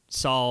just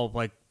saw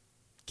like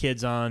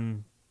kids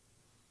on,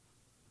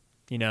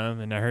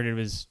 and I heard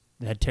it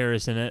had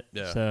terrorists in it.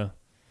 Yeah. So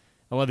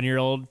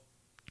 11-year-old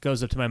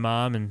goes up to my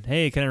mom and,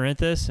 hey, can I rent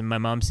this? And my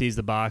mom sees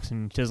the box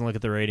and she doesn't look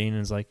at the rating and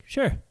is like,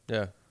 sure,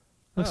 yeah.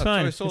 looks Oh,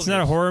 fine. Toy It's not a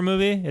Soldiers. horror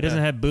movie. It doesn't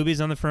Yeah. have boobies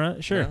on the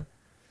front. Sure. Yeah.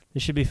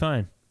 It should be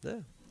fine. Yeah.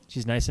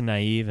 She's nice and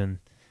naive and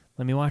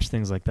let me watch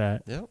things like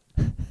that. Yep.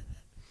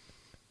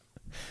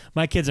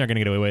 My kids aren't going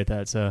to get away with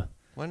that, so.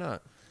 Why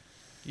not?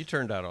 You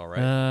turned out all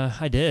right.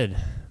 I did,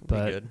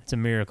 but good. it's a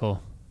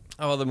miracle.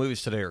 Oh, well, the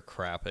movies today are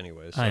crap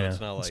anyway, so I know. it's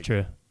not like... It's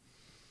true.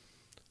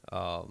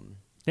 Um,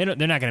 They're not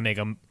going to make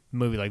a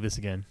movie like this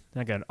again.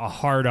 Not got a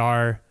hard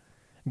R,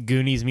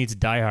 Goonies meets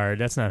Die Hard.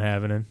 That's not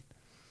happening.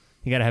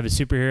 You got to have a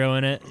superhero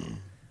in it.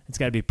 It's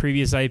got to be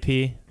previous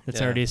IP that's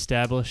Yeah. already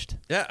established.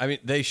 yeah, I mean,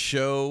 they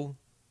show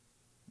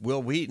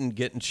Will Wheaton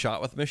getting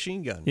shot with a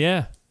machine gun.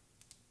 Yeah.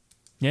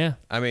 Yeah.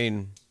 I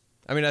mean,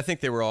 I think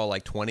they were all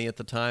like 20 at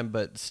the time,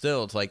 but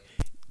still, it's like,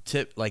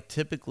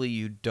 typically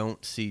you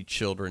don't see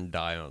children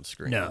die on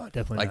screen. No,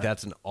 definitely like not.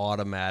 that's an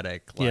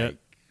automatic Yep.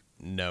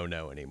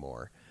 no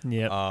anymore.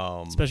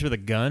 Yeah. Especially with a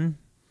gun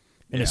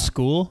in yeah. a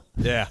school.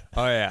 Yeah.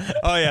 Oh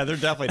yeah. They're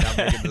definitely not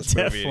making this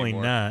movie Definitely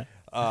anymore.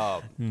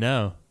 not.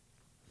 No.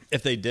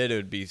 If they did, it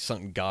would be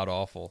something god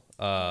awful.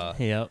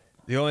 Yep.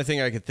 The only thing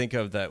I could think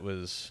of that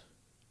was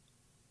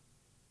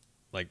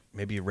like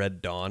maybe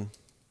Red Dawn,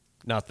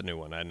 not the new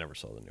one. I never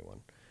saw the new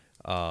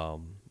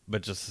one.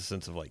 But just the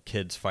sense of like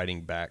kids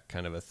fighting back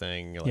kind of a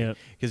thing. Like, Yep.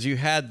 because you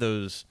had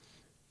those,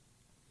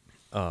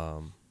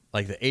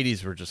 like the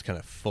 80s were just kind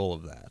of full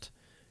of that.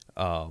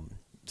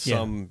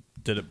 Some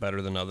did it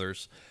better than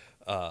others.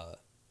 But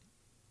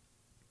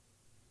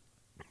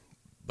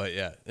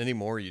yeah,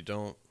 anymore you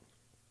don't.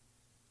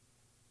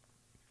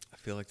 I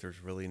feel like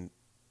there's really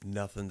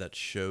nothing that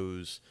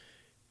shows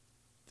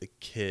the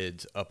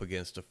kids up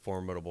against a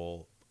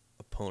formidable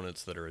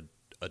opponents that are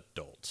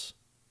adults.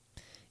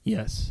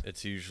 Yes.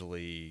 It's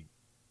usually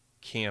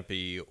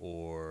campy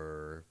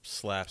or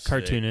slapstick.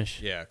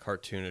 Cartoonish. Yeah,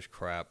 cartoonish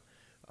crap.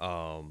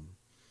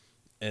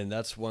 And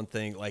that's one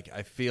thing, like,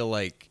 I feel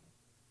like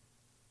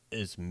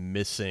is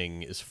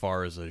missing as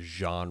far as a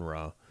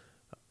genre.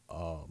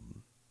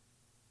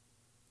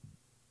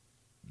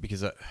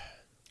 Because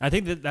I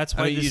think that's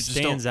why this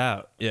stands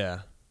out. Yeah.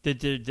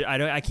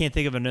 I can't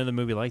think of another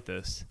movie like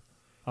this.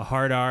 A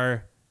hard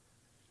R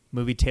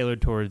movie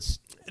tailored towards.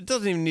 It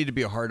doesn't even need to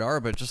be a hard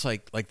R, but just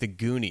like the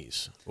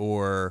Goonies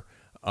or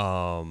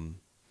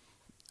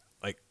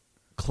like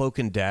Cloak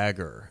and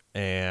Dagger,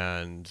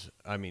 and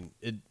I mean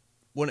it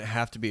wouldn't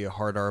have to be a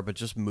hard R, but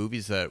just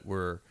movies that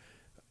were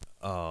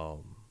are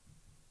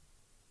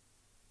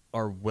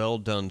well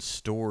done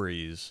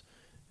stories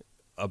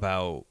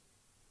about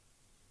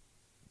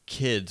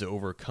kids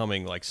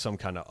overcoming like some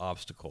kind of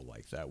obstacle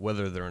like that,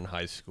 whether they're in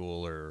high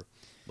school or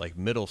like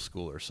middle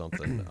school or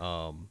something.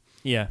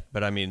 Yeah.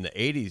 But I mean, in the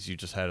 80s, you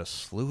just had a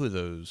slew of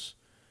those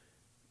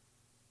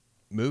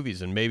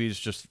movies, and maybe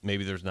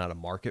there's not a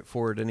market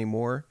for it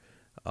anymore.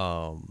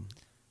 But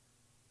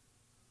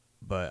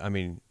I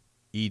mean,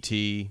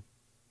 E.T.,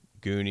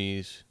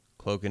 Goonies,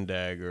 Cloak and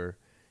Dagger,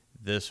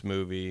 this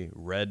movie,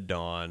 Red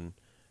Dawn,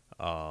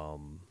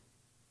 Last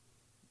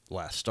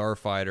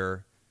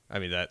Starfighter. I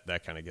mean,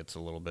 that kind of gets a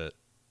little bit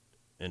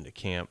into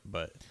camp,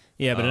 but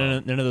yeah, but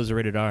none of those are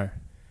rated R.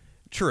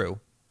 True.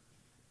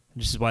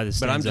 This is why this.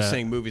 But I'm just out.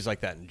 saying, movies like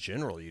that in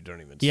general, you don't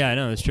even. See. Yeah, I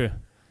know it's true.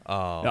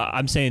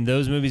 I'm saying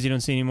those movies you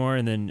don't see anymore,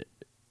 and then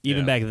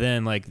even back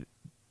then, like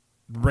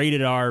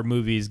rated R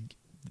movies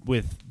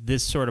with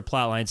this sort of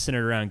plot line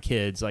centered around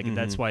kids, like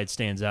that's why it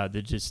stands out.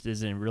 There just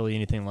isn't really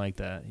anything like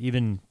that,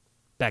 even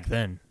back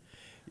then,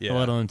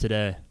 let alone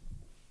today.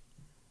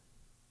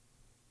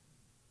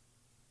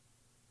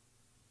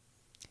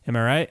 Am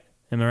I right?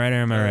 Am I right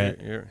or am I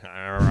right? You're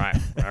all right.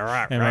 All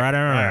right. Am I right or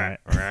am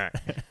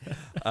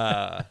I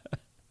right?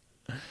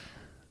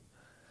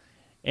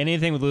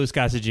 Anything with Louis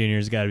Gossett Jr.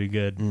 has got to be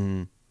good.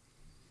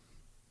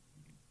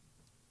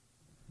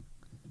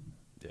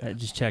 Yeah. I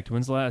just checked.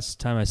 When's the last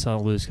time I saw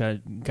Louis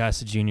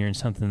Gossett Jr. in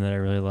something that I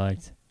really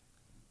liked?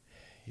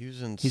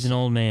 He's an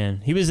old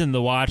man. He was in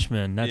The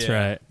Watchmen. That's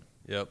right.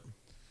 Yep.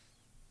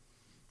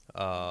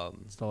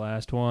 It's the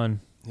last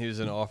one. He was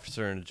an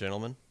Officer and a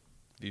Gentleman.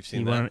 Have you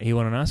seen that? He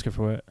won an Oscar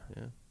for it.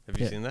 Yeah. Have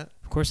you seen that?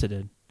 Of course I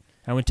did.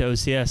 I went to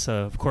OCS,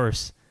 of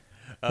course.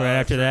 Right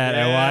after that,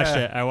 I watched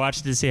it. I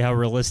watched it to see how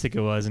realistic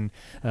it was, and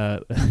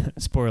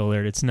spoiler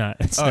alert, it's not.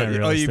 It's not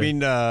realistic. Oh, you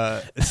mean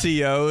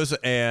CEOs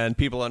and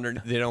people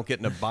they don't get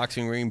in a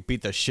boxing ring and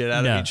beat the shit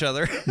out of each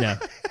other? No,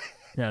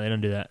 they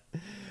don't do that.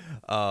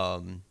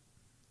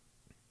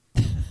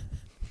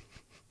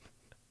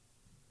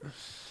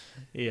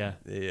 Yeah.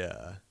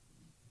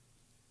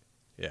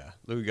 Yeah.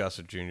 Louis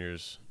Gossett Jr.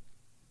 is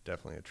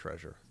definitely a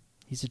treasure.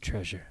 He's a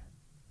treasure.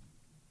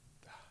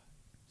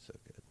 So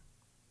good.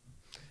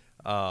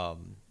 God,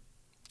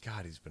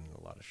 he's been in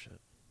a lot of shit.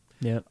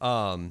 Yep.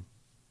 I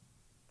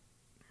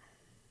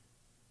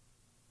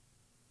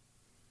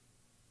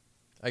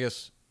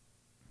guess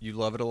you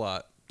love it a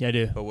lot. Yeah, I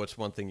do. But what's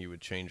one thing you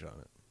would change on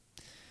it?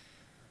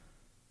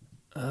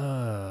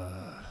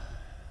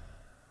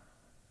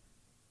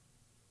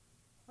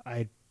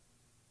 I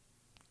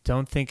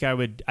don't think I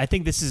would. I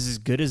think this is as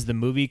good as the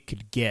movie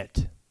could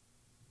get.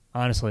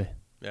 Honestly.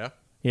 Yeah?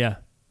 Yeah.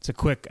 It's a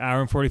quick hour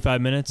and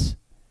 45 minutes.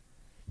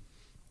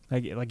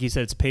 Like you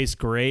said, it's paced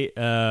great.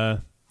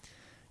 It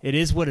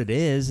is what it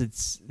is.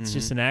 It's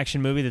just an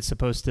action movie that's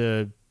supposed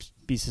to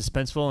be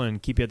suspenseful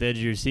and keep you at the edge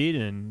of your seat,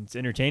 and it's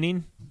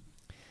entertaining.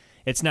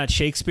 It's not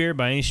Shakespeare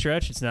by any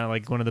stretch. It's not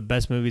like one of the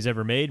best movies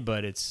ever made,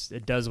 but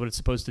it does what it's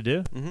supposed to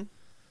do. Mm-hmm.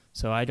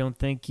 So I don't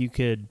think you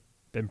could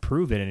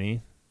improve it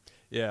any.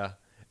 Yeah.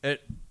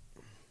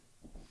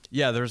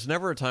 There's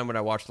never a time when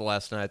I watched it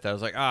last night that I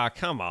was like,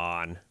 come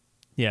on.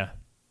 Yeah.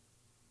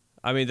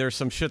 I mean, there's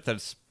some shit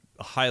that's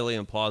highly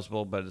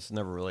implausible, but it's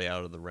never really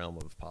out of the realm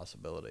of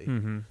possibility.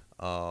 Mm-hmm.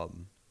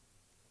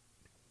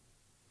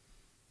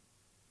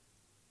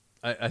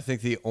 I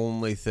think the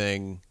only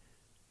thing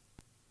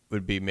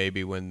would be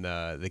maybe when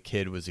the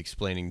kid was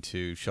explaining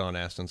to Sean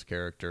Astin's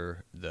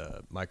character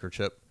the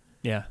microchip.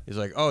 Yeah. He's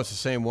like, oh, it's the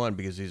same one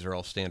because these are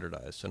all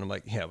standardized. And I'm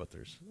like, yeah, but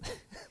there's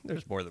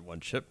more than one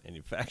chip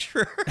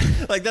manufacturer.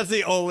 Like, that's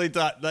the only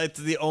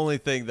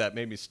thing that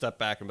made me step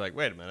back and be like,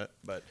 wait a minute.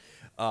 But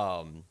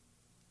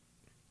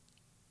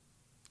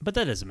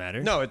that doesn't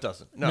matter. No, it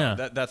doesn't. No.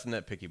 That's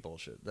nitpicky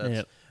bullshit. That's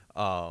yep.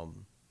 No,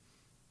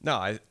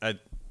 I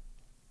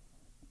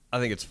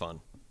think it's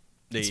fun.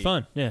 It's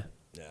fun, yeah.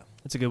 Yeah.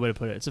 That's a good way to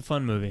put it. It's a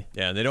fun movie.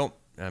 Yeah, and they don't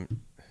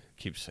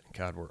keep saying,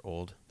 God, we're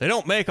old. They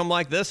don't make them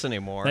like this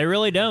anymore. They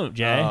really don't,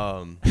 Jay.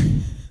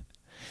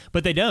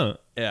 But they don't.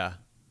 Yeah.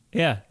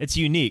 Yeah, it's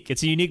unique.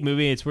 It's a unique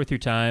movie. It's worth your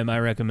time. I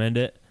recommend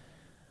it.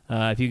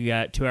 If you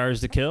got 2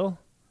 hours to kill,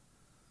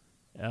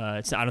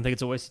 I don't think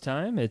it's a waste of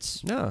time.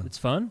 It's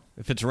fun.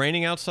 If it's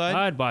raining outside,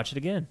 I'd watch it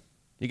again.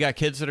 You got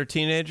kids that are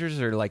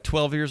teenagers or like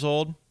 12 years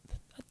old?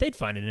 They'd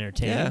find it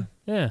entertaining.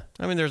 Yeah.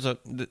 I mean, there's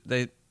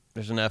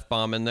an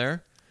F-bomb in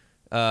there.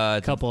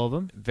 A couple of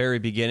them. Very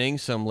beginning,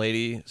 some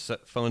lady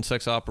phone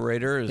sex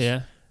operator is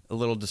a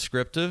little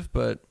descriptive,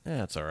 but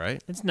it's all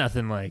right. It's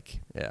nothing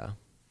like. Yeah.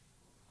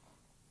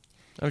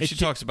 I mean, she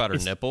talks about her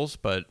nipples,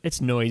 but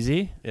it's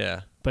noisy.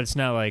 Yeah. But it's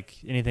not like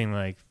anything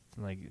like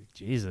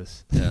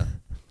Jesus. Yeah.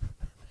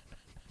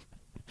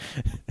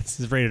 This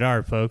is rated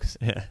R, folks.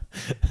 Yeah.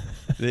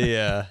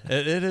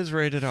 It is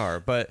rated R,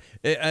 but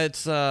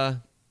it's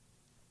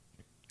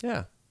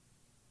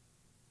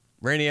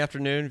rainy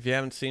afternoon. If you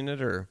haven't seen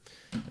it, or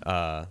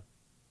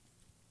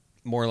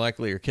more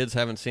likely your kids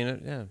haven't seen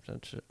it,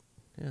 that's it.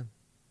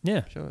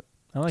 Yeah, show it.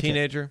 I like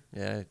Teenager,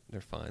 it.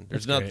 they're fine.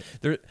 There's nothing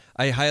there.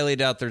 I highly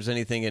doubt there's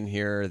anything in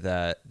here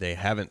that they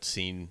haven't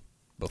seen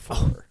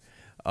before.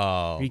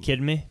 Are you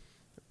kidding me?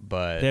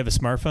 But they have a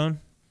smartphone.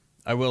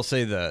 I will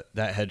say that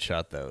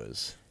headshot though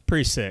is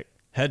pretty sick.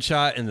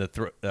 Headshot and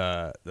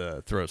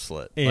the throat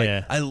slit.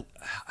 Yeah, I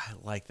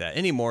like that.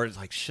 Anymore, it's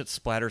like shit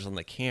splatters on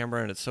the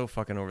camera, and it's so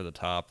fucking over the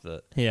top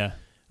that. Yeah.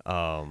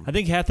 I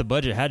think half the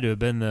budget had to have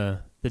been the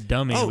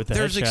dummy with the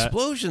there's headshot.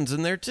 Explosions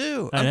in there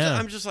too.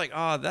 I'm just like,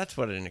 that's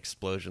what an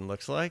explosion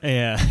looks like.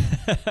 Yeah.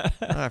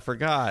 I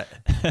forgot.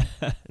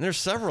 And there's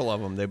several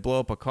of them. They blow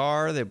up a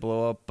car. They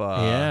blow up.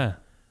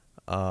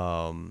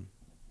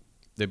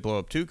 They blow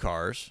up 2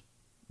 cars.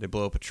 They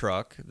blow up a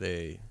truck.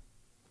 A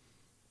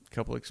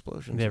couple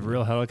explosions. They have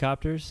real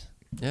helicopters.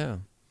 Yeah.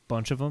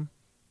 Bunch of them.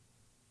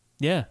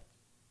 Yeah.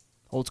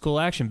 Old school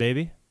action,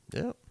 baby.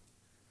 Yep.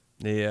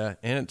 And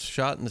it's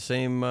shot in the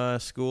same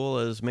school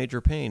as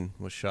Major Payne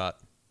was shot.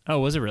 Oh,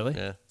 was it really?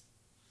 Yeah.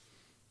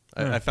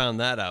 I found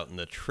that out in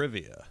the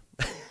trivia.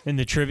 In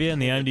the trivia? In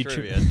the IMDb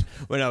trivia?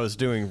 When I was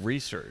doing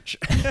research.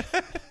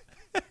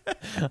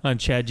 On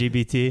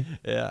ChatGPT?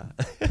 Yeah.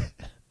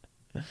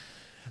 I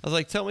was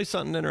like, tell me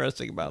something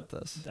interesting about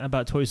this.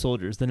 About Toy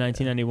Soldiers, the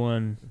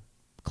 1991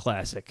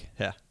 classic.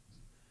 Yeah.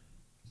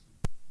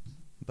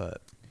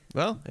 But,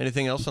 well,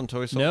 anything else on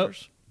Toy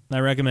Soldiers? Nope.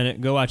 I recommend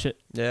it. Go watch it.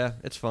 Yeah,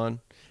 it's fun.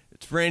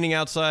 It's raining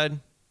outside.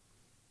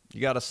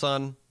 You got a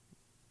son.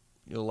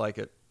 You'll like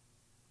it.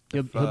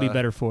 He'll be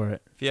better for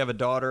it. If you have a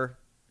daughter,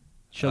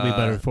 she'll be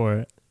better for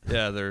it.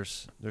 Yeah,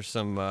 there's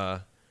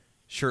some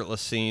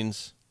shirtless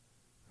scenes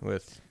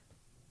with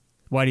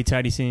whitey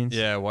tighty scenes.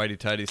 Yeah, whitey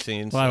tighty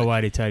scenes. A lot of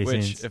whitey tighty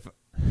scenes.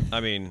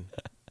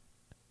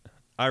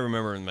 I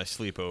remember in my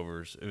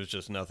sleepovers, it was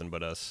just nothing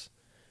but us.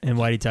 And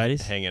whitey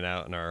tighties? Hanging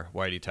out in our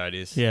whitey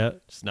tighties. Yeah.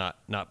 Just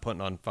not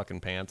putting on fucking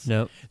pants.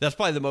 Nope. That's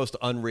probably the most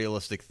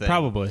unrealistic thing.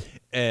 Probably.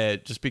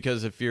 Just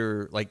because if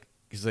you're like,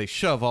 because they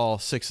shove all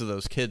 6 of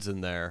those kids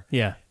in there.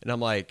 Yeah. And I'm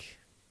like,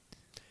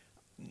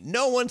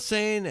 no one's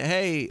saying,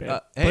 hey,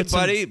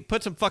 buddy,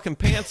 put some fucking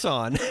pants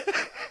on.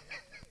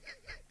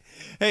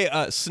 Hey,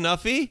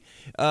 Snuffy,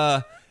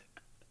 put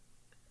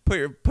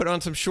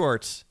on some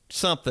shorts,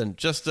 something.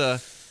 Just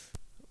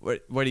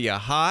what are you,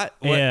 hot?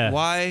 Yeah.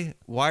 Why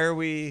are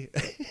we?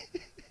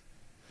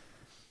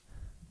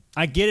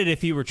 I get it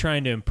if you were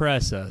trying to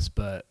impress us,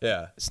 but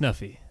yeah,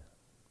 Snuffy,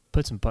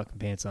 put some fucking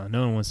pants on.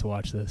 No one wants to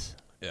watch this.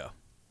 Yeah.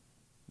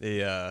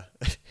 Yeah,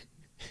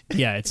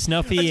 it's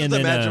Snuffy. I just and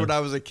imagine then, when I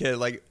was a kid,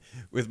 like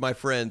with my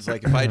friends,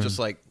 like if I just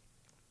like,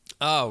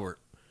 we're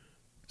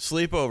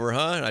sleepover,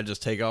 huh? And I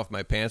just take off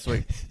my pants.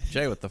 Like,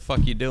 Jay, what the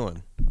fuck you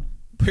doing?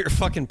 Put your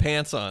fucking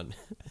pants on.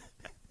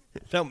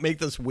 Don't make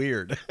this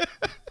weird.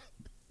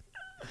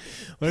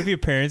 What if your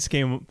parents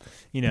came,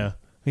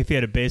 if you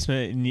had a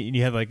basement and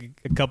you had like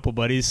a couple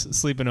buddies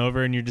sleeping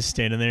over and you're just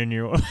standing there and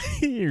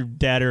your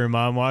dad or your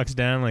mom walks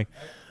down like,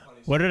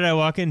 what did I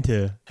walk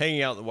into?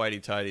 Hanging out in the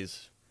whitey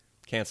tighties.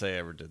 Can't say I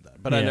ever did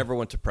that. But I never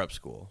went to prep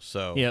school.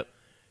 So, yep.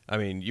 I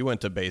mean, you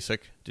went to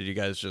basic. Did you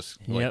guys just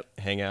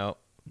hang out?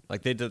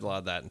 Like they did a lot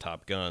of that in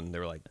Top Gun. They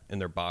were like in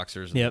their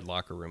boxers in the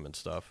locker room and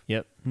stuff.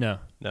 Yep. No,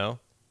 not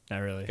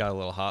really. Got a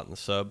little hot in the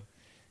sub.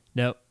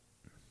 Nope.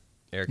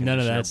 None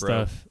of that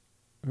stuff.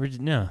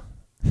 No.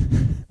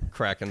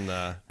 Cracking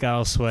the got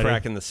all sweaty.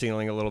 Cracking the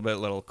ceiling a little bit.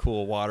 Little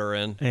cool water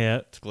in. Yeah.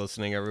 It's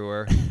glistening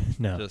everywhere.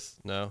 No.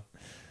 Just no.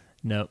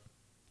 Nope.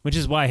 Which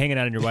is why hanging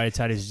out in your whitey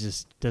tighties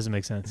just doesn't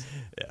make sense.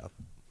 Yeah.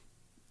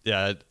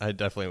 Yeah, I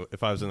definitely.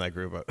 If I was in that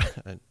group,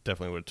 I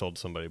definitely would have told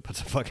somebody to put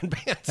some fucking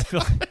pants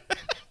on.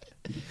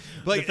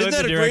 Like, isn't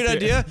that a great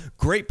idea?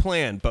 Great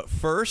plan. But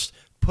first,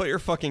 put your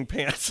fucking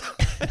pants on.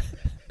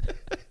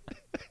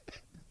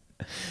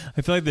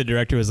 I feel like the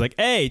director was like,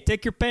 hey,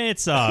 take your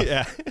pants off.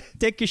 Yeah.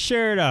 Take your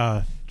shirt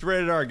off. It's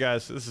rated R,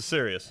 guys. This is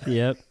serious.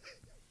 Yep.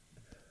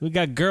 We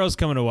got girls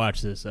coming to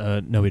watch this.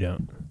 No, we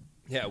don't.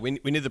 Yeah, we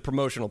need the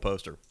promotional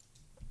poster.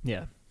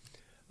 Yeah.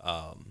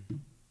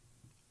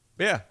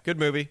 Yeah, good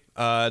movie.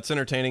 It's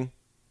entertaining.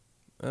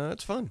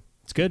 It's fun.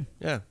 It's good.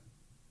 Yeah.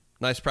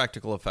 Nice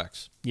practical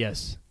effects.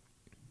 Yes.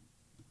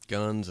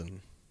 Guns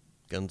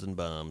and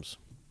bombs.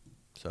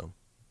 So,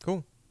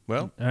 cool.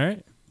 Well. All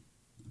right.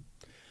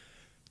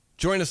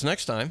 Join us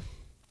next time.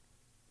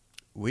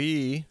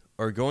 We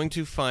are going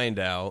to find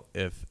out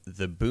if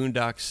the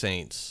Boondock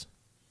Saints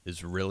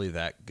is really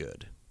that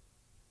good.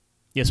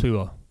 Yes, we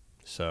will.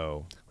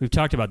 So We've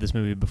talked about this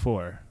movie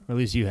before, or at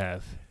least you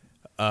have.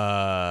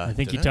 I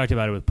think you talked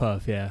about it with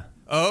Puff. Yeah.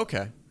 Oh,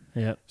 okay.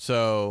 Yep.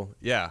 So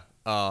yeah.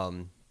 I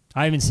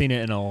haven't seen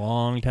it in a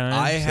long time.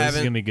 I so haven't. This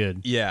is gonna be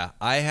good. Yeah,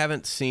 I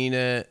haven't seen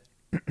it.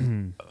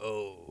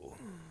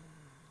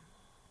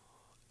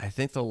 I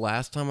think the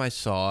last time I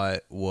saw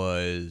it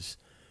was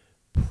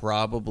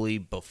probably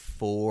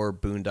before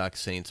Boondock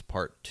Saints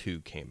Part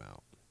 2 came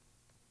out.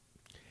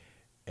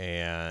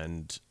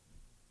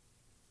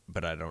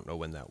 But I don't know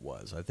when that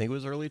was. I think it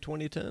was early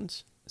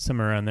 2010s.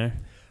 Somewhere around there.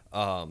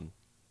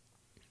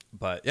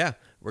 But yeah,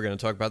 we're going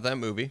to talk about that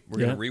movie. We're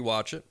going to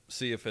rewatch it,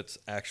 see if it's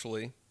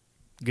actually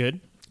good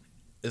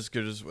as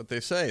good as what they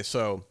say.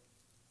 So,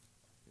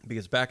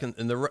 because back in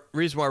the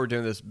reason why we're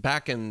doing this,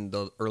 back in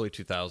the early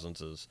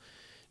 2000s is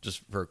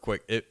just for a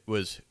quick, it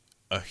was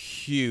a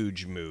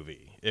huge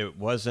movie. It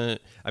wasn't,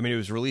 I mean, it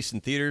was released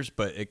in theaters,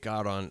 but it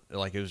got on,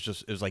 like, it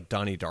was like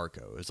Donnie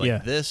Darko. It was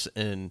like this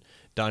and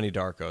Donnie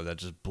Darko that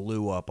just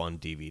blew up on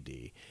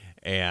DVD.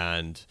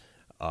 And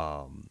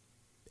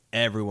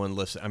everyone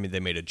listened. I mean, they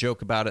made a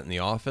joke about it in The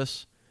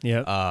Office.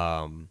 Yep.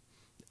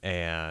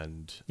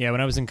 And yeah, when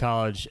I was in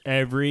college,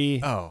 every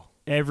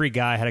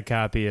guy had a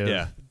copy of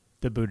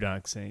the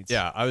Boondock Saints.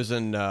 Yeah, I was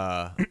in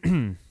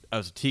I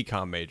was a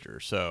TCOM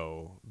major,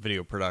 so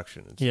video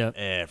production. Yeah,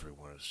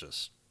 everyone was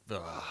just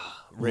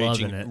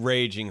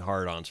raging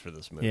hard-ons for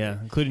this movie. Yeah,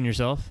 including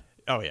yourself.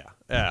 Oh yeah,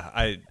 yeah.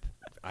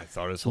 I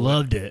thought it was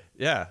loved it.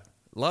 Yeah,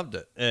 loved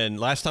it. And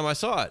last time I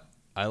saw it,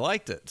 I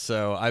liked it.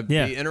 So I'd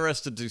be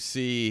interested to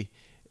see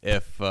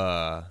if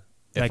that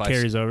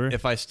carries over,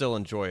 if I still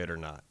enjoy it or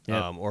not,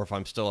 or if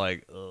I'm still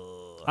like.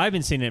 Ugh. I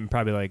haven't seen it in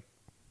probably like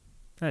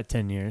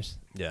 10 years.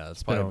 Yeah,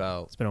 it's probably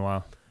it's been a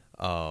while.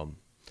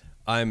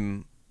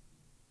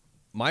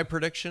 My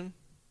prediction.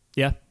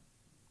 Yeah.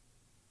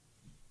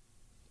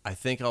 I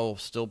think I'll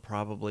still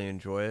probably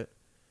enjoy it.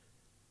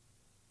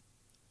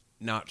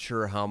 Not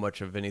sure how much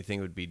of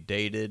anything would be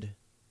dated.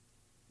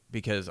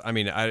 Because, I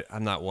mean,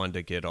 I'm not one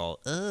to get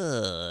all,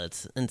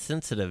 it's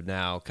insensitive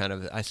now, kind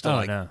of. I still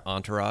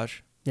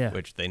Entourage,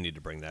 which they need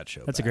to bring that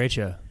show That's back. A great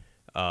show.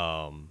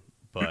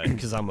 But,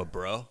 because I'm a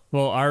bro.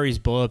 Well, Ari's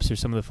blow-ups are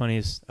some of the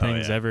funniest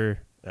things ever.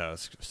 Oh,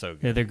 it's so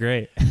good. Yeah, they're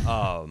great.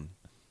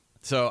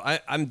 So,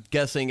 I'm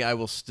guessing I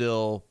will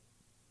still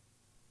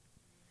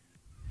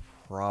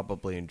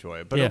probably enjoy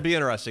it. But it'll be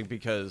interesting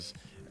because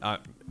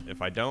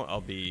if I don't, I'll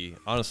be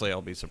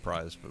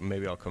surprised. But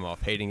maybe I'll come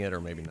off hating it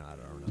or maybe not.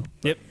 I don't know.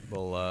 Yep.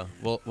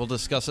 We'll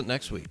discuss it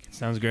next week.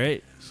 Sounds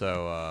great.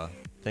 So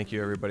thank you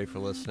everybody for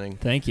listening.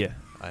 Thank you.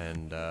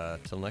 And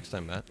till next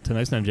time, Matt. Till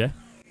next time, Jay.